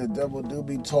they say the devil do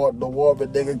be taught the woman,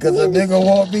 nigga, because a nigga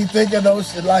won't be thinking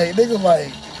those shit like, nigga,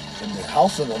 like, in the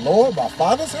house of the Lord, my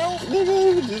father's house?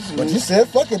 Nigga, but you said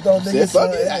fuck it, though, nigga.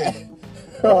 Fuck it.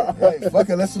 Hey, fuck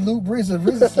it, let's salute Breezer.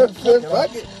 Breezer said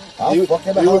fuck it. I'm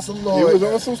fucking the house of the Lord. You was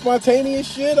on some spontaneous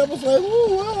shit. I was like,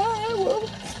 ooh, well, all right, well,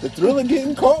 the thrill of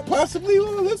getting caught, possibly,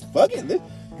 well, let's fuck it.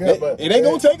 It ain't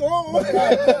gonna take long. In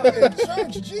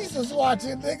church, Jesus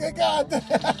watching, nigga. God damn.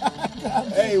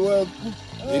 Hey, well,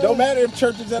 it don't matter if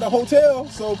church is at a hotel,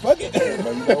 so fuck it.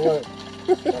 But you know what?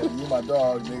 You my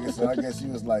dog, nigga. So I guess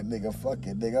you was like, nigga, fuck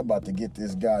it, nigga. I'm about to get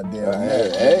this goddamn.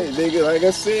 Hey, nigga, like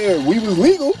I said, we was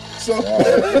legal, so.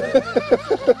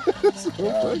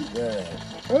 God damn.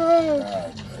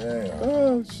 God damn.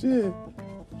 Oh shit.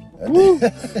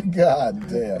 God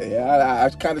damn. Yeah, I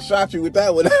kind of shot you with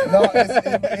that one. No,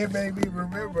 it made me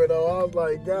remember though. I was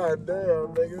like, God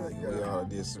damn, nigga. Y'all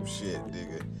did some shit,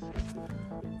 nigga.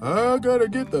 I gotta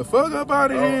get the fuck up out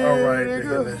of here. All right,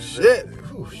 nigga. Shit.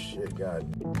 Oh shit, God.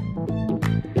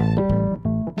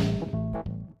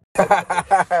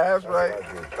 That's right.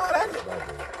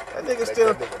 That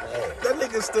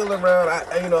nigga's still around.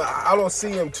 I don't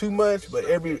see him too much, but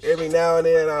every now and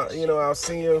then, I'll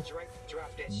see him.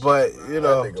 But that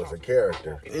nigga was a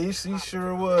character. He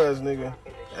sure was, nigga.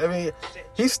 I mean,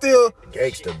 he's still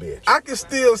gangster bitch. I can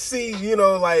still see,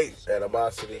 like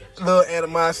animosity,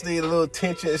 a little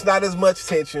tension. It's not as much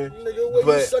tension. Nigga, when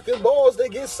but, you sucking balls, they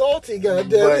get salty,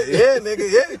 goddamn. But yeah, nigga,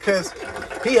 yeah, because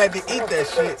he had to eat that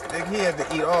shit. Nigga, he had to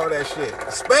eat all that shit,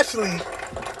 especially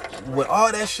when all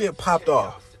that shit popped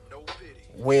off.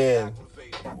 When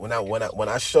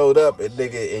I showed up and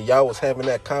nigga and y'all was having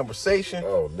that conversation.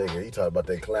 Oh nigga, you talking about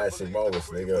that classic moments,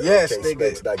 nigga. Yes,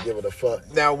 nigga. Not giving a fuck.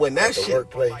 Now when that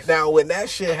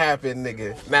shit happened,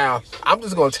 nigga. Now I'm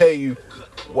just gonna tell you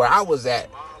where I was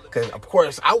at, cause of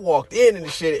course I walked in and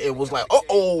the shit. It was like,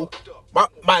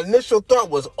 my initial thought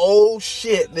was, oh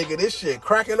shit, nigga, this shit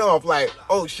cracking off. Like,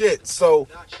 oh shit. So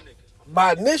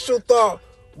my initial thought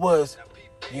was,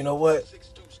 you know what?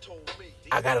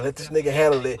 I gotta let this nigga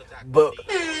handle it, but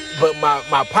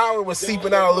my power was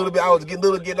seeping out a little bit. I was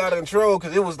getting out of control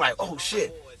because it was like, oh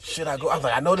shit, should I go? I was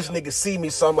like, I know this nigga see me,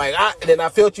 so I'm like, and then I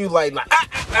felt you like, no,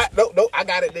 I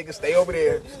got it, nigga, stay over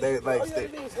there. Stay. I had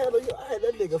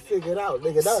that nigga figured out,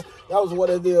 nigga. That was one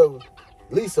of them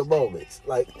Lisa moments.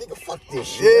 Like, nigga, fuck this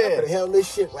shit. Yeah. I'm gonna handle this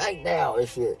shit right now and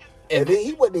shit. And then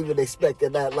he wasn't even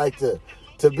expecting that, like to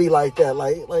be like that,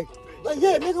 like.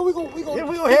 Yeah, nigga, we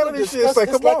gonna handle this shit. It's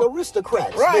like, come on,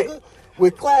 aristocrats, right? Nigga,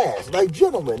 with class, like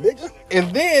gentlemen, nigga.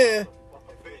 And then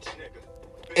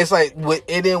it's like, with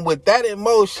that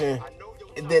emotion,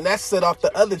 and then that set off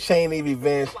the other chain of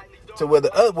events to where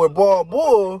Bald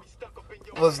Bull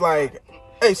was like,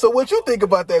 "Hey, so what you think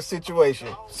about that situation?"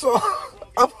 So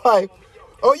I'm like,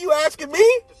 "Oh, you asking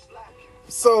me?"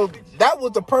 So that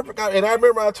was the perfect. And I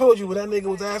remember I told you when that nigga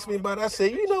was asking me about it, I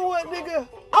said, you know what, nigga?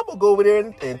 I'm going to go over there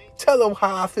and tell him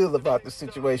how I feel about the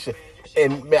situation.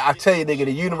 And man, I tell you, nigga,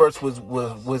 the universe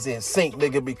was in sync,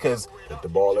 nigga, because put the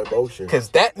ball in motion. Because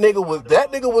that nigga was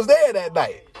there that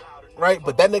night, right?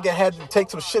 But that nigga had to take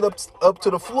some shit up to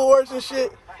the floors and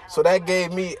shit. So that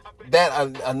gave me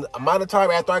that an amount of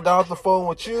time after I got off the phone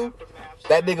with you.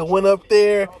 That nigga went up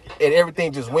there and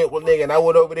everything just went with nigga. And I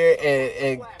went over there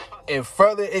and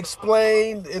further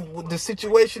explained the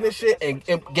situation and shit and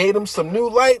gave them some new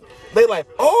light. They like,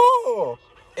 oh,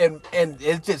 and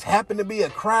it just happened to be a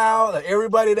crowd of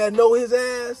everybody that know his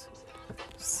ass.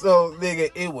 So,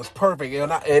 nigga, it was perfect.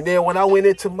 And then when I went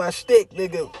into my shtick,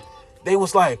 nigga, they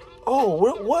was like, oh,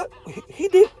 what? He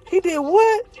did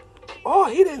what? Oh,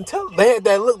 he didn't tell. They had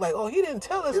that look like, oh, he didn't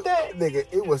tell us that. Nigga,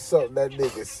 it was something that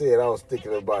nigga said. I was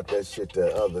thinking about that shit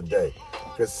the other day.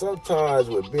 Because sometimes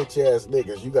with bitch-ass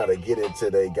niggas, you got to get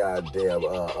into their goddamn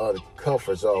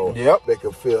comfort zone. Yep. Make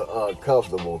them feel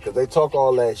uncomfortable. Because they talk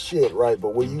all that shit, right?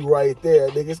 But when you right there,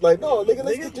 nigga, it's like, no, nigga,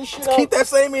 let's get this shit out. Keep that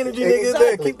same energy, nigga.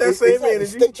 Exactly. Keep that same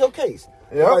energy. State your case.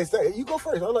 Yep. Like, you go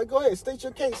first. I'm like, go ahead, state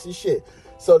your case and shit.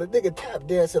 So the nigga tap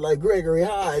dancing like Gregory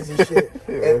Hines and shit.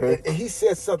 and he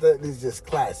said something that's just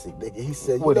classic, nigga. He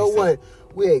said, you know what?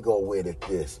 We ain't gonna win at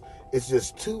this. It's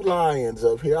just two lions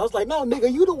up here. I was like, no,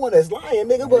 nigga, you the one that's lying,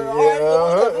 nigga. But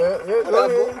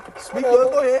whatever. Speak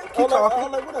up, go ahead. Keep talking.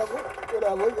 I'm like, whatever.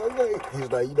 He's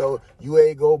like, you know, you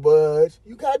ain't gonna budge.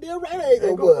 You goddamn right, I ain't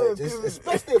gonna budge.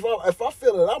 Especially if I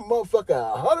feel that I'm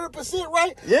motherfucker 100%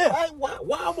 right. Yeah.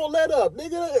 Why I'm gonna let up,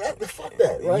 nigga? Fuck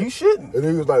that, right? You shouldn't. And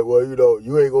he was like, well, you know,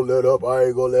 you ain't gonna let up. I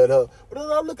ain't gonna let up. But then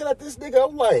I'm looking at this nigga.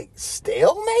 I'm like,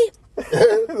 stalemate?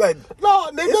 Like, no,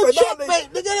 nigga, like,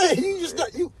 checkmate,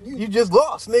 nigga. You just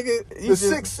lost, nigga. The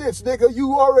Sixth Sense, nigga.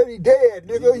 You already dead,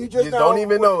 nigga. You just now, don't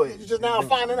even know it. You just now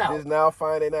finding out. Just now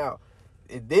finding out.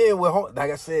 And then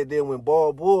like I said, then when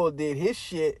Ball Bull did his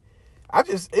shit,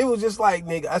 it was just like,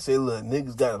 nigga. I said, look,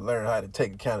 niggas gotta learn how to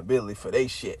take accountability for they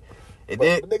shit. And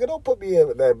then, nigga, don't put me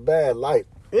in that bad light.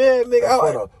 Yeah,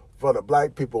 nigga. For the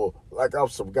black like I'm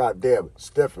some goddamn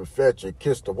Stephen Fetcher,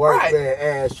 kiss the white man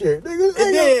ass shit,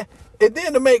 nigga. And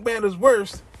then to make matters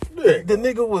worse, the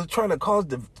nigga was trying to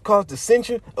cause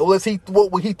dissension, unless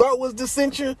what he thought was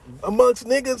dissension amongst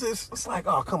niggas. It's like,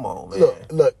 oh, come on, man.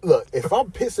 Look. If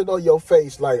I'm pissing on your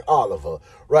face like Oliver,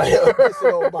 right? I'm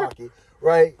pissing on Maki,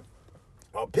 right?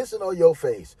 I'm pissing on your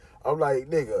face. I'm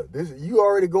like, nigga, you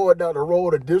already going down the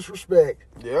road of disrespect.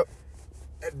 Yep.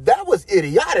 That was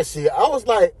idiocy. I was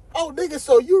like, oh, nigga,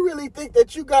 so you really think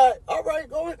that you got, all right,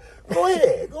 go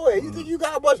ahead. You think you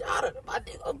got much out of it?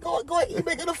 Go ahead. You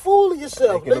making a fool of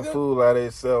yourself, Making a fool out of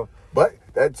yourself. But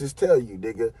that just tell you,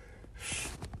 nigga,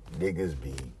 niggas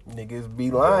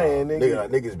be lying, nigga.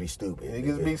 Niggas be stupid.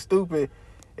 Niggas be stupid.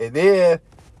 And then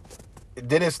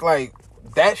it's like,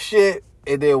 that shit,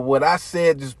 and then what I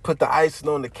said just put the icing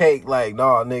on the cake. Like,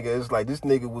 nah, nigga, it's like this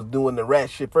nigga was doing the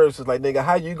rat shit first. It's like, nigga,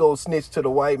 how you go snitch to the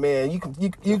white man?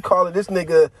 You calling this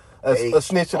nigga a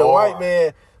snitch to the white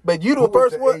man, but you the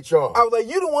first one. HR? I was like,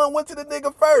 you the one went to the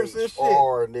nigga first and shit.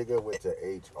 Nigga went to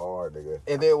HR, nigga.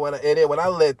 And then when I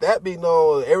let that be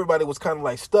known, everybody was kind of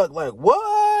like stuck. Like,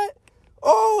 what?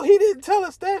 Oh, he didn't tell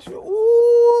us that shit.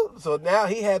 Ooh. So now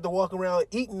he had to walk around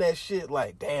eating that shit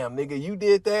like, damn, nigga, you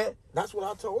did that? That's what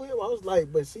I told him. I was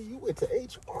like, but see, you went to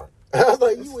HR. I was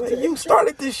like, you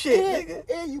started this shit, nigga.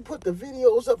 And you put the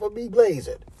videos up of me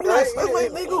blazing. Right? It's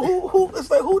like, nigga, who does it's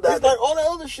like all that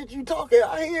other shit you talking,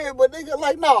 I hear it, but nigga,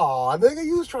 like, nah, nigga,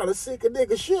 you was trying to sink a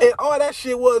nigga shit. And all that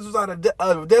shit was out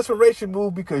of desperation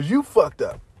move because you fucked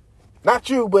up.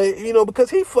 Not you, but because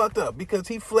he fucked up, because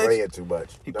he flexed. Playing too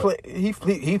much. He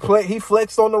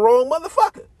flexed on the wrong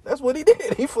motherfucker. That's what he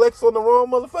did. He flexed on the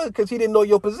wrong motherfucker because he didn't know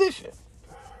your position.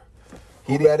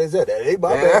 Who bad is that? That ain't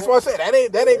my bad. That's what I said.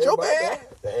 That ain't your bad.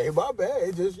 That ain't my bad.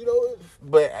 It's just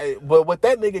But what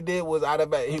that nigga did was out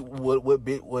of what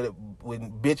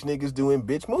bitch niggas doing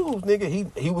bitch moves, nigga.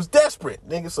 He was desperate,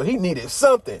 nigga. So he needed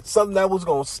something that was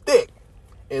gonna stick.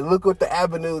 And look what the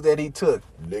avenue that he took.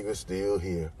 Nigga still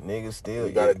here.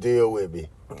 You gotta deal with me.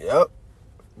 Yep.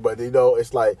 But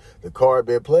it's like the card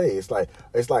been played. It's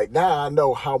like now I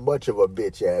know how much of a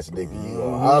bitch ass nigga you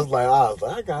are. I was like,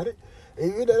 I got it.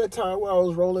 Even at a time where I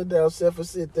was rolling down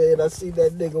Sit there and I see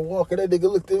that nigga walking, that nigga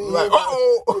looked at me like,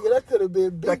 nigga, that could have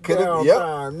been big down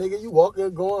time, nigga. You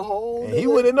walking, going home. And he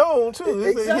would have known too.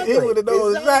 Exactly. He would have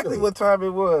known exactly what time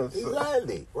it was.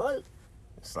 Exactly, right?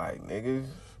 It's like, niggas.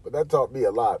 But that taught me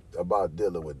a lot about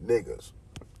dealing with niggas.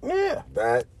 Yeah.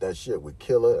 That shit with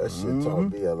Killer, that shit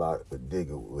taught me a lot with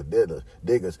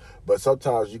niggas. But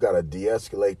sometimes you gotta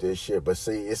de-escalate this shit. But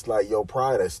see, it's like your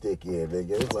pride that stick in,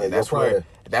 nigga. It's like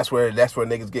that's where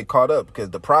niggas get caught up because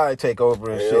the pride take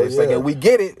over and shit. It's like, and we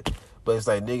get it, but it's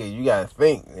like, nigga, you gotta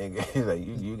think, nigga. It's like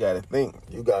you gotta think.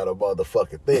 You gotta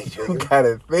motherfucking think, nigga. You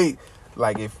gotta think.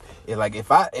 Like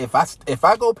if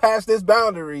I go past this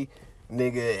boundary,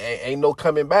 nigga, ain't no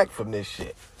coming back from this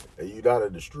shit. And you not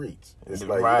in the streets. It's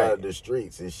like you not in the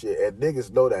streets and shit. And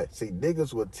niggas know that. See,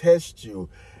 niggas will test you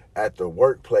at the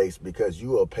workplace because you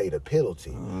will pay the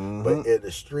penalty. But in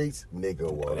the streets, nigga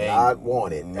will not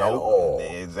want it at all.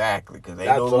 Exactly, because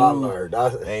that's what I learned.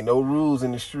 Ain't no rules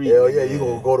in the street. Hell yeah, you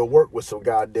gonna go to work with some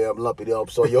goddamn lumpy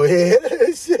dumps on your head.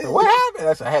 Shit. What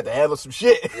happened? I had to handle some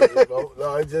shit.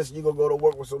 No, it's just you gonna go to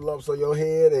work with some lumps on your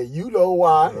head, and you know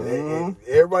why. And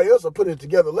everybody else will put it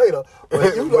together later.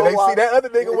 But you know when they why. see that other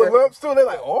nigga with lumps too, they're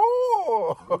like,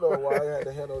 oh. You know why I had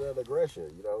to handle that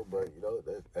aggression, but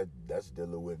that's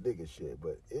dealing with nigga shit.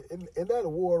 But in that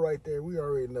war right there, we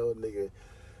already know that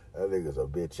nigga's a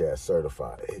bitch ass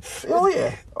certified. Oh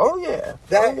yeah.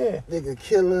 That nigga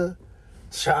killer,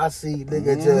 Chauncey,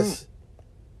 nigga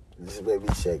just made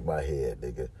me shake my head,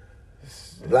 nigga.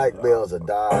 Black males are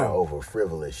dying over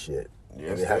frivolous shit.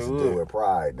 Yes, it has to do with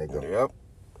pride, nigga. Yep.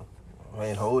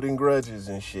 Ain't holding grudges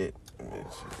and shit.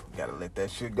 Gotta let that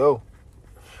shit go.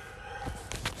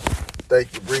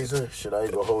 Thank you, Breezer. Shit, I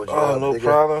ain't gonna hold you Oh, up, no nigga.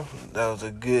 problem. That was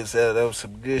a good set. That was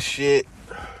some good shit.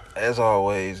 As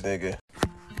always, nigga.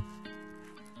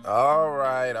 All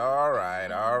right.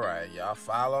 Y'all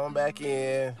follow on back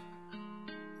in.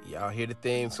 Y'all hear the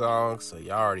theme song, so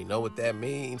y'all already know what that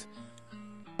means.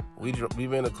 We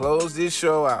gonna close this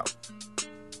show out.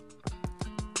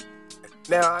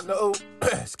 Now I know,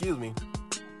 excuse me.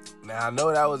 Now I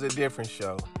know that was a different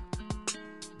show,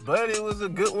 but it was a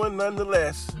good one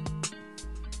nonetheless.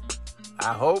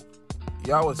 I hope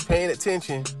y'all was paying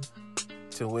attention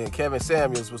to when Kevin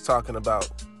Samuels was talking about,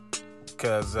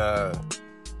 because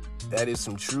that is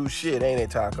some true shit, ain't it,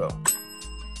 Taco?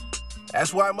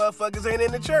 That's why motherfuckers ain't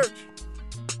in the church.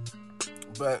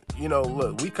 But,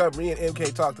 look, me and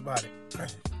MK talked about it.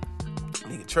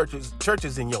 Nigga, church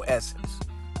is in your essence.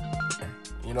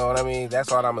 You know what I mean?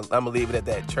 That's why I'm gonna leave it at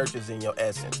that. Church is in your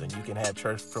essence, and you can have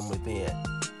church from within.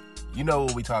 You know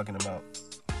what we talking about.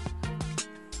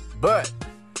 But,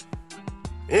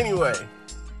 anyway,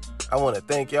 I want to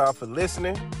thank y'all for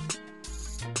listening.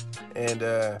 And,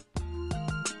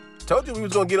 told you we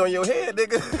was gonna get on your head,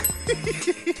 nigga.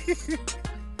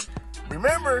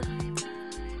 Remember,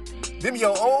 them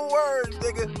your own words,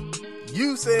 nigga.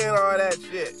 You saying all that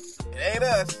shit. It ain't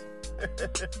us.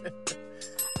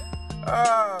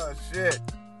 Oh, shit.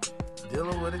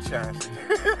 Dealing with a Chauncey.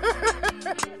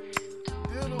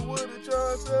 Dealing with a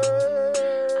Chauncey.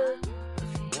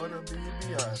 Wanna be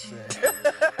Beyonce.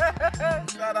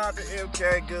 Shout out to MK.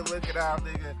 Good looking out,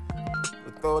 nigga.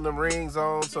 We're throwing them rings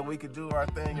on so we can do our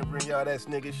thing and bring y'all that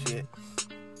nigga shit.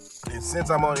 And since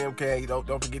I'm on MK,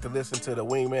 don't forget to listen to the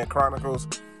Wingman Chronicles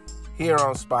here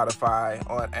on Spotify,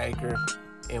 on Anchor,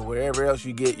 and wherever else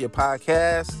you get your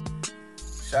podcasts.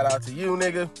 Shout out to you,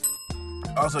 nigga.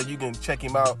 Also, you can check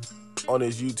him out on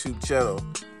his YouTube channel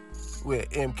where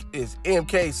it's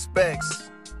MK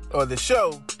Specs, or the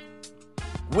show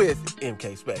with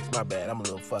MK Specs. My bad, I'm a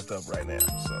little fucked up right now,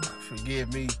 so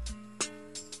forgive me.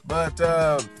 But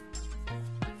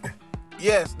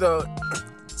yes,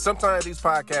 sometimes these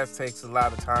podcasts takes a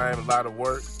lot of time, a lot of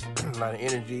work, a lot of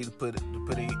energy to put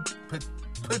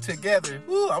together.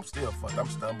 Ooh, I'm still fucked. I'm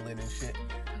stumbling and shit.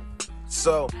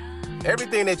 So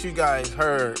everything that you guys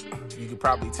heard, you could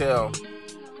probably tell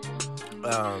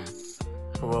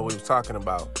from what we was talking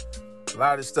about. A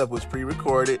lot of this stuff was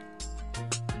pre-recorded,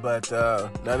 but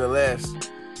nonetheless,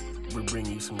 we bring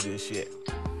you some good shit.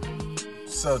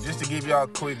 So just to give y'all a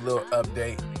quick little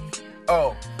update.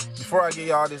 Oh, before I give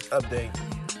y'all this update,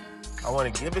 I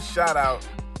want to give a shout out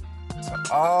to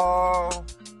all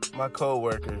my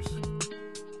co-workers.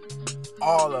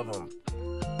 All of them.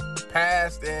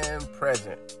 Past and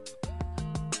present.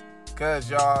 Because,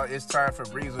 y'all, it's time for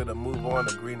Breezer to move on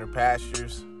to greener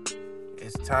pastures.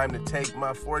 It's time to take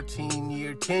my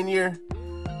 14-year tenure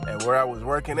and where I was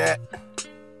working at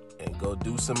and go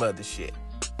do some other shit.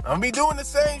 I'm gonna be doing the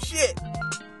same shit,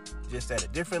 just at a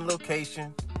different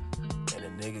location, and a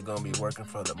nigga gonna be working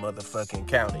for the motherfucking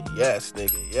county. Yes,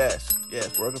 nigga, yes,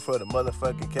 working for the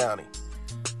motherfucking county.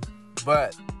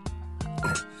 But,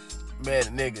 man,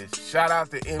 nigga, shout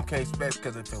out to MK Specs,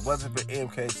 because if it wasn't for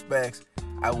MK Specs,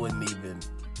 I wouldn't even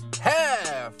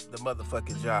have the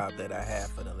motherfucking job that I have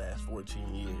for the last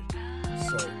 14 years.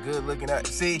 So good looking out.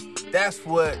 See, that's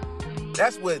what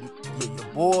your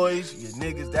boys, your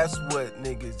niggas, that's what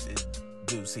niggas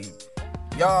do. See,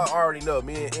 y'all already know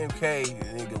me and MK,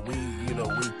 nigga, we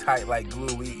tight like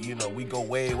glue. We go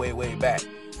way, way, way back.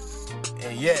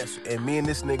 And yes, and me and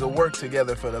this nigga worked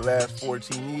together for the last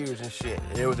 14 years and shit.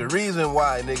 And there was a reason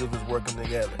why niggas was working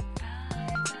together.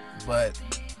 But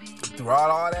throughout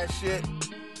all that shit,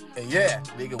 and yeah,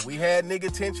 nigga, we had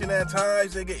nigga tension at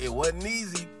times, nigga. It wasn't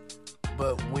easy.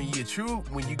 But when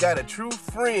you got a true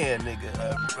friend,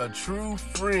 nigga, a true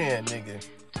friend, nigga,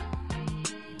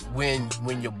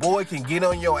 when your boy can get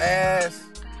on your ass,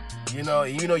 you know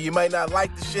you might not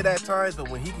like the shit at times, but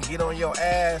when he can get on your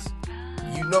ass,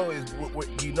 you know it's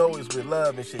with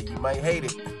love and shit. You might hate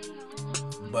it,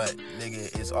 but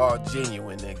nigga, it's all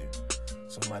genuine, nigga.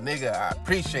 So my nigga, I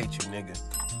appreciate you, nigga.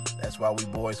 That's why we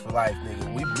boys for life,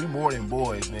 nigga. We more than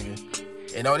boys,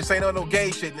 nigga. You know, this ain't no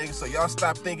gay shit, nigga. So y'all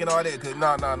stop thinking all that. Cause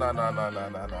no.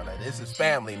 This is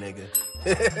family, nigga.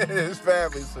 It's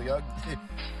family. So y'all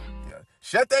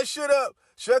shut that shit up.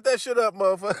 Shut that shit up,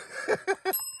 motherfucker.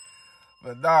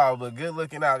 But good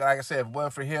looking out. Like I said, if it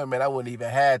wasn't for him, man, I wouldn't even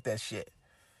had that shit.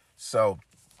 So,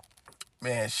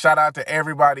 man, shout out to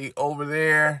everybody over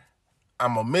there.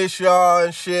 I'm gonna miss y'all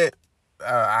and shit.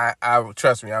 I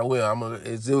trust me, I will.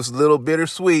 It was a little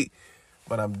bittersweet,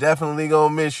 but I'm definitely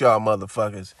gonna miss y'all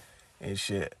motherfuckers and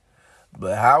shit.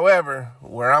 But however,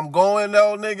 where I'm going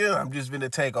though, nigga, I'm just gonna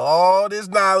take all this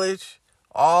knowledge,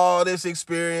 all this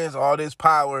experience, all this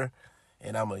power,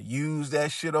 and I'm gonna use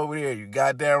that shit over there. You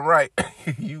goddamn right.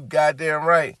 You goddamn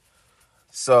right.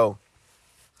 So,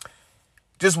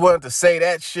 just wanted to say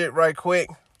that shit right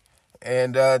quick.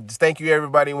 And just thank you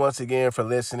everybody once again for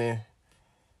listening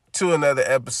to another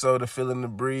episode of Feeling the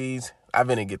Breeze. I'm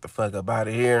gonna get the fuck up out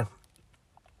of here.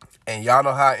 And y'all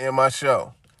know how I end my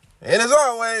show. And as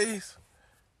always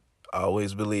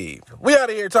believe. We out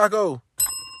of here, Taco.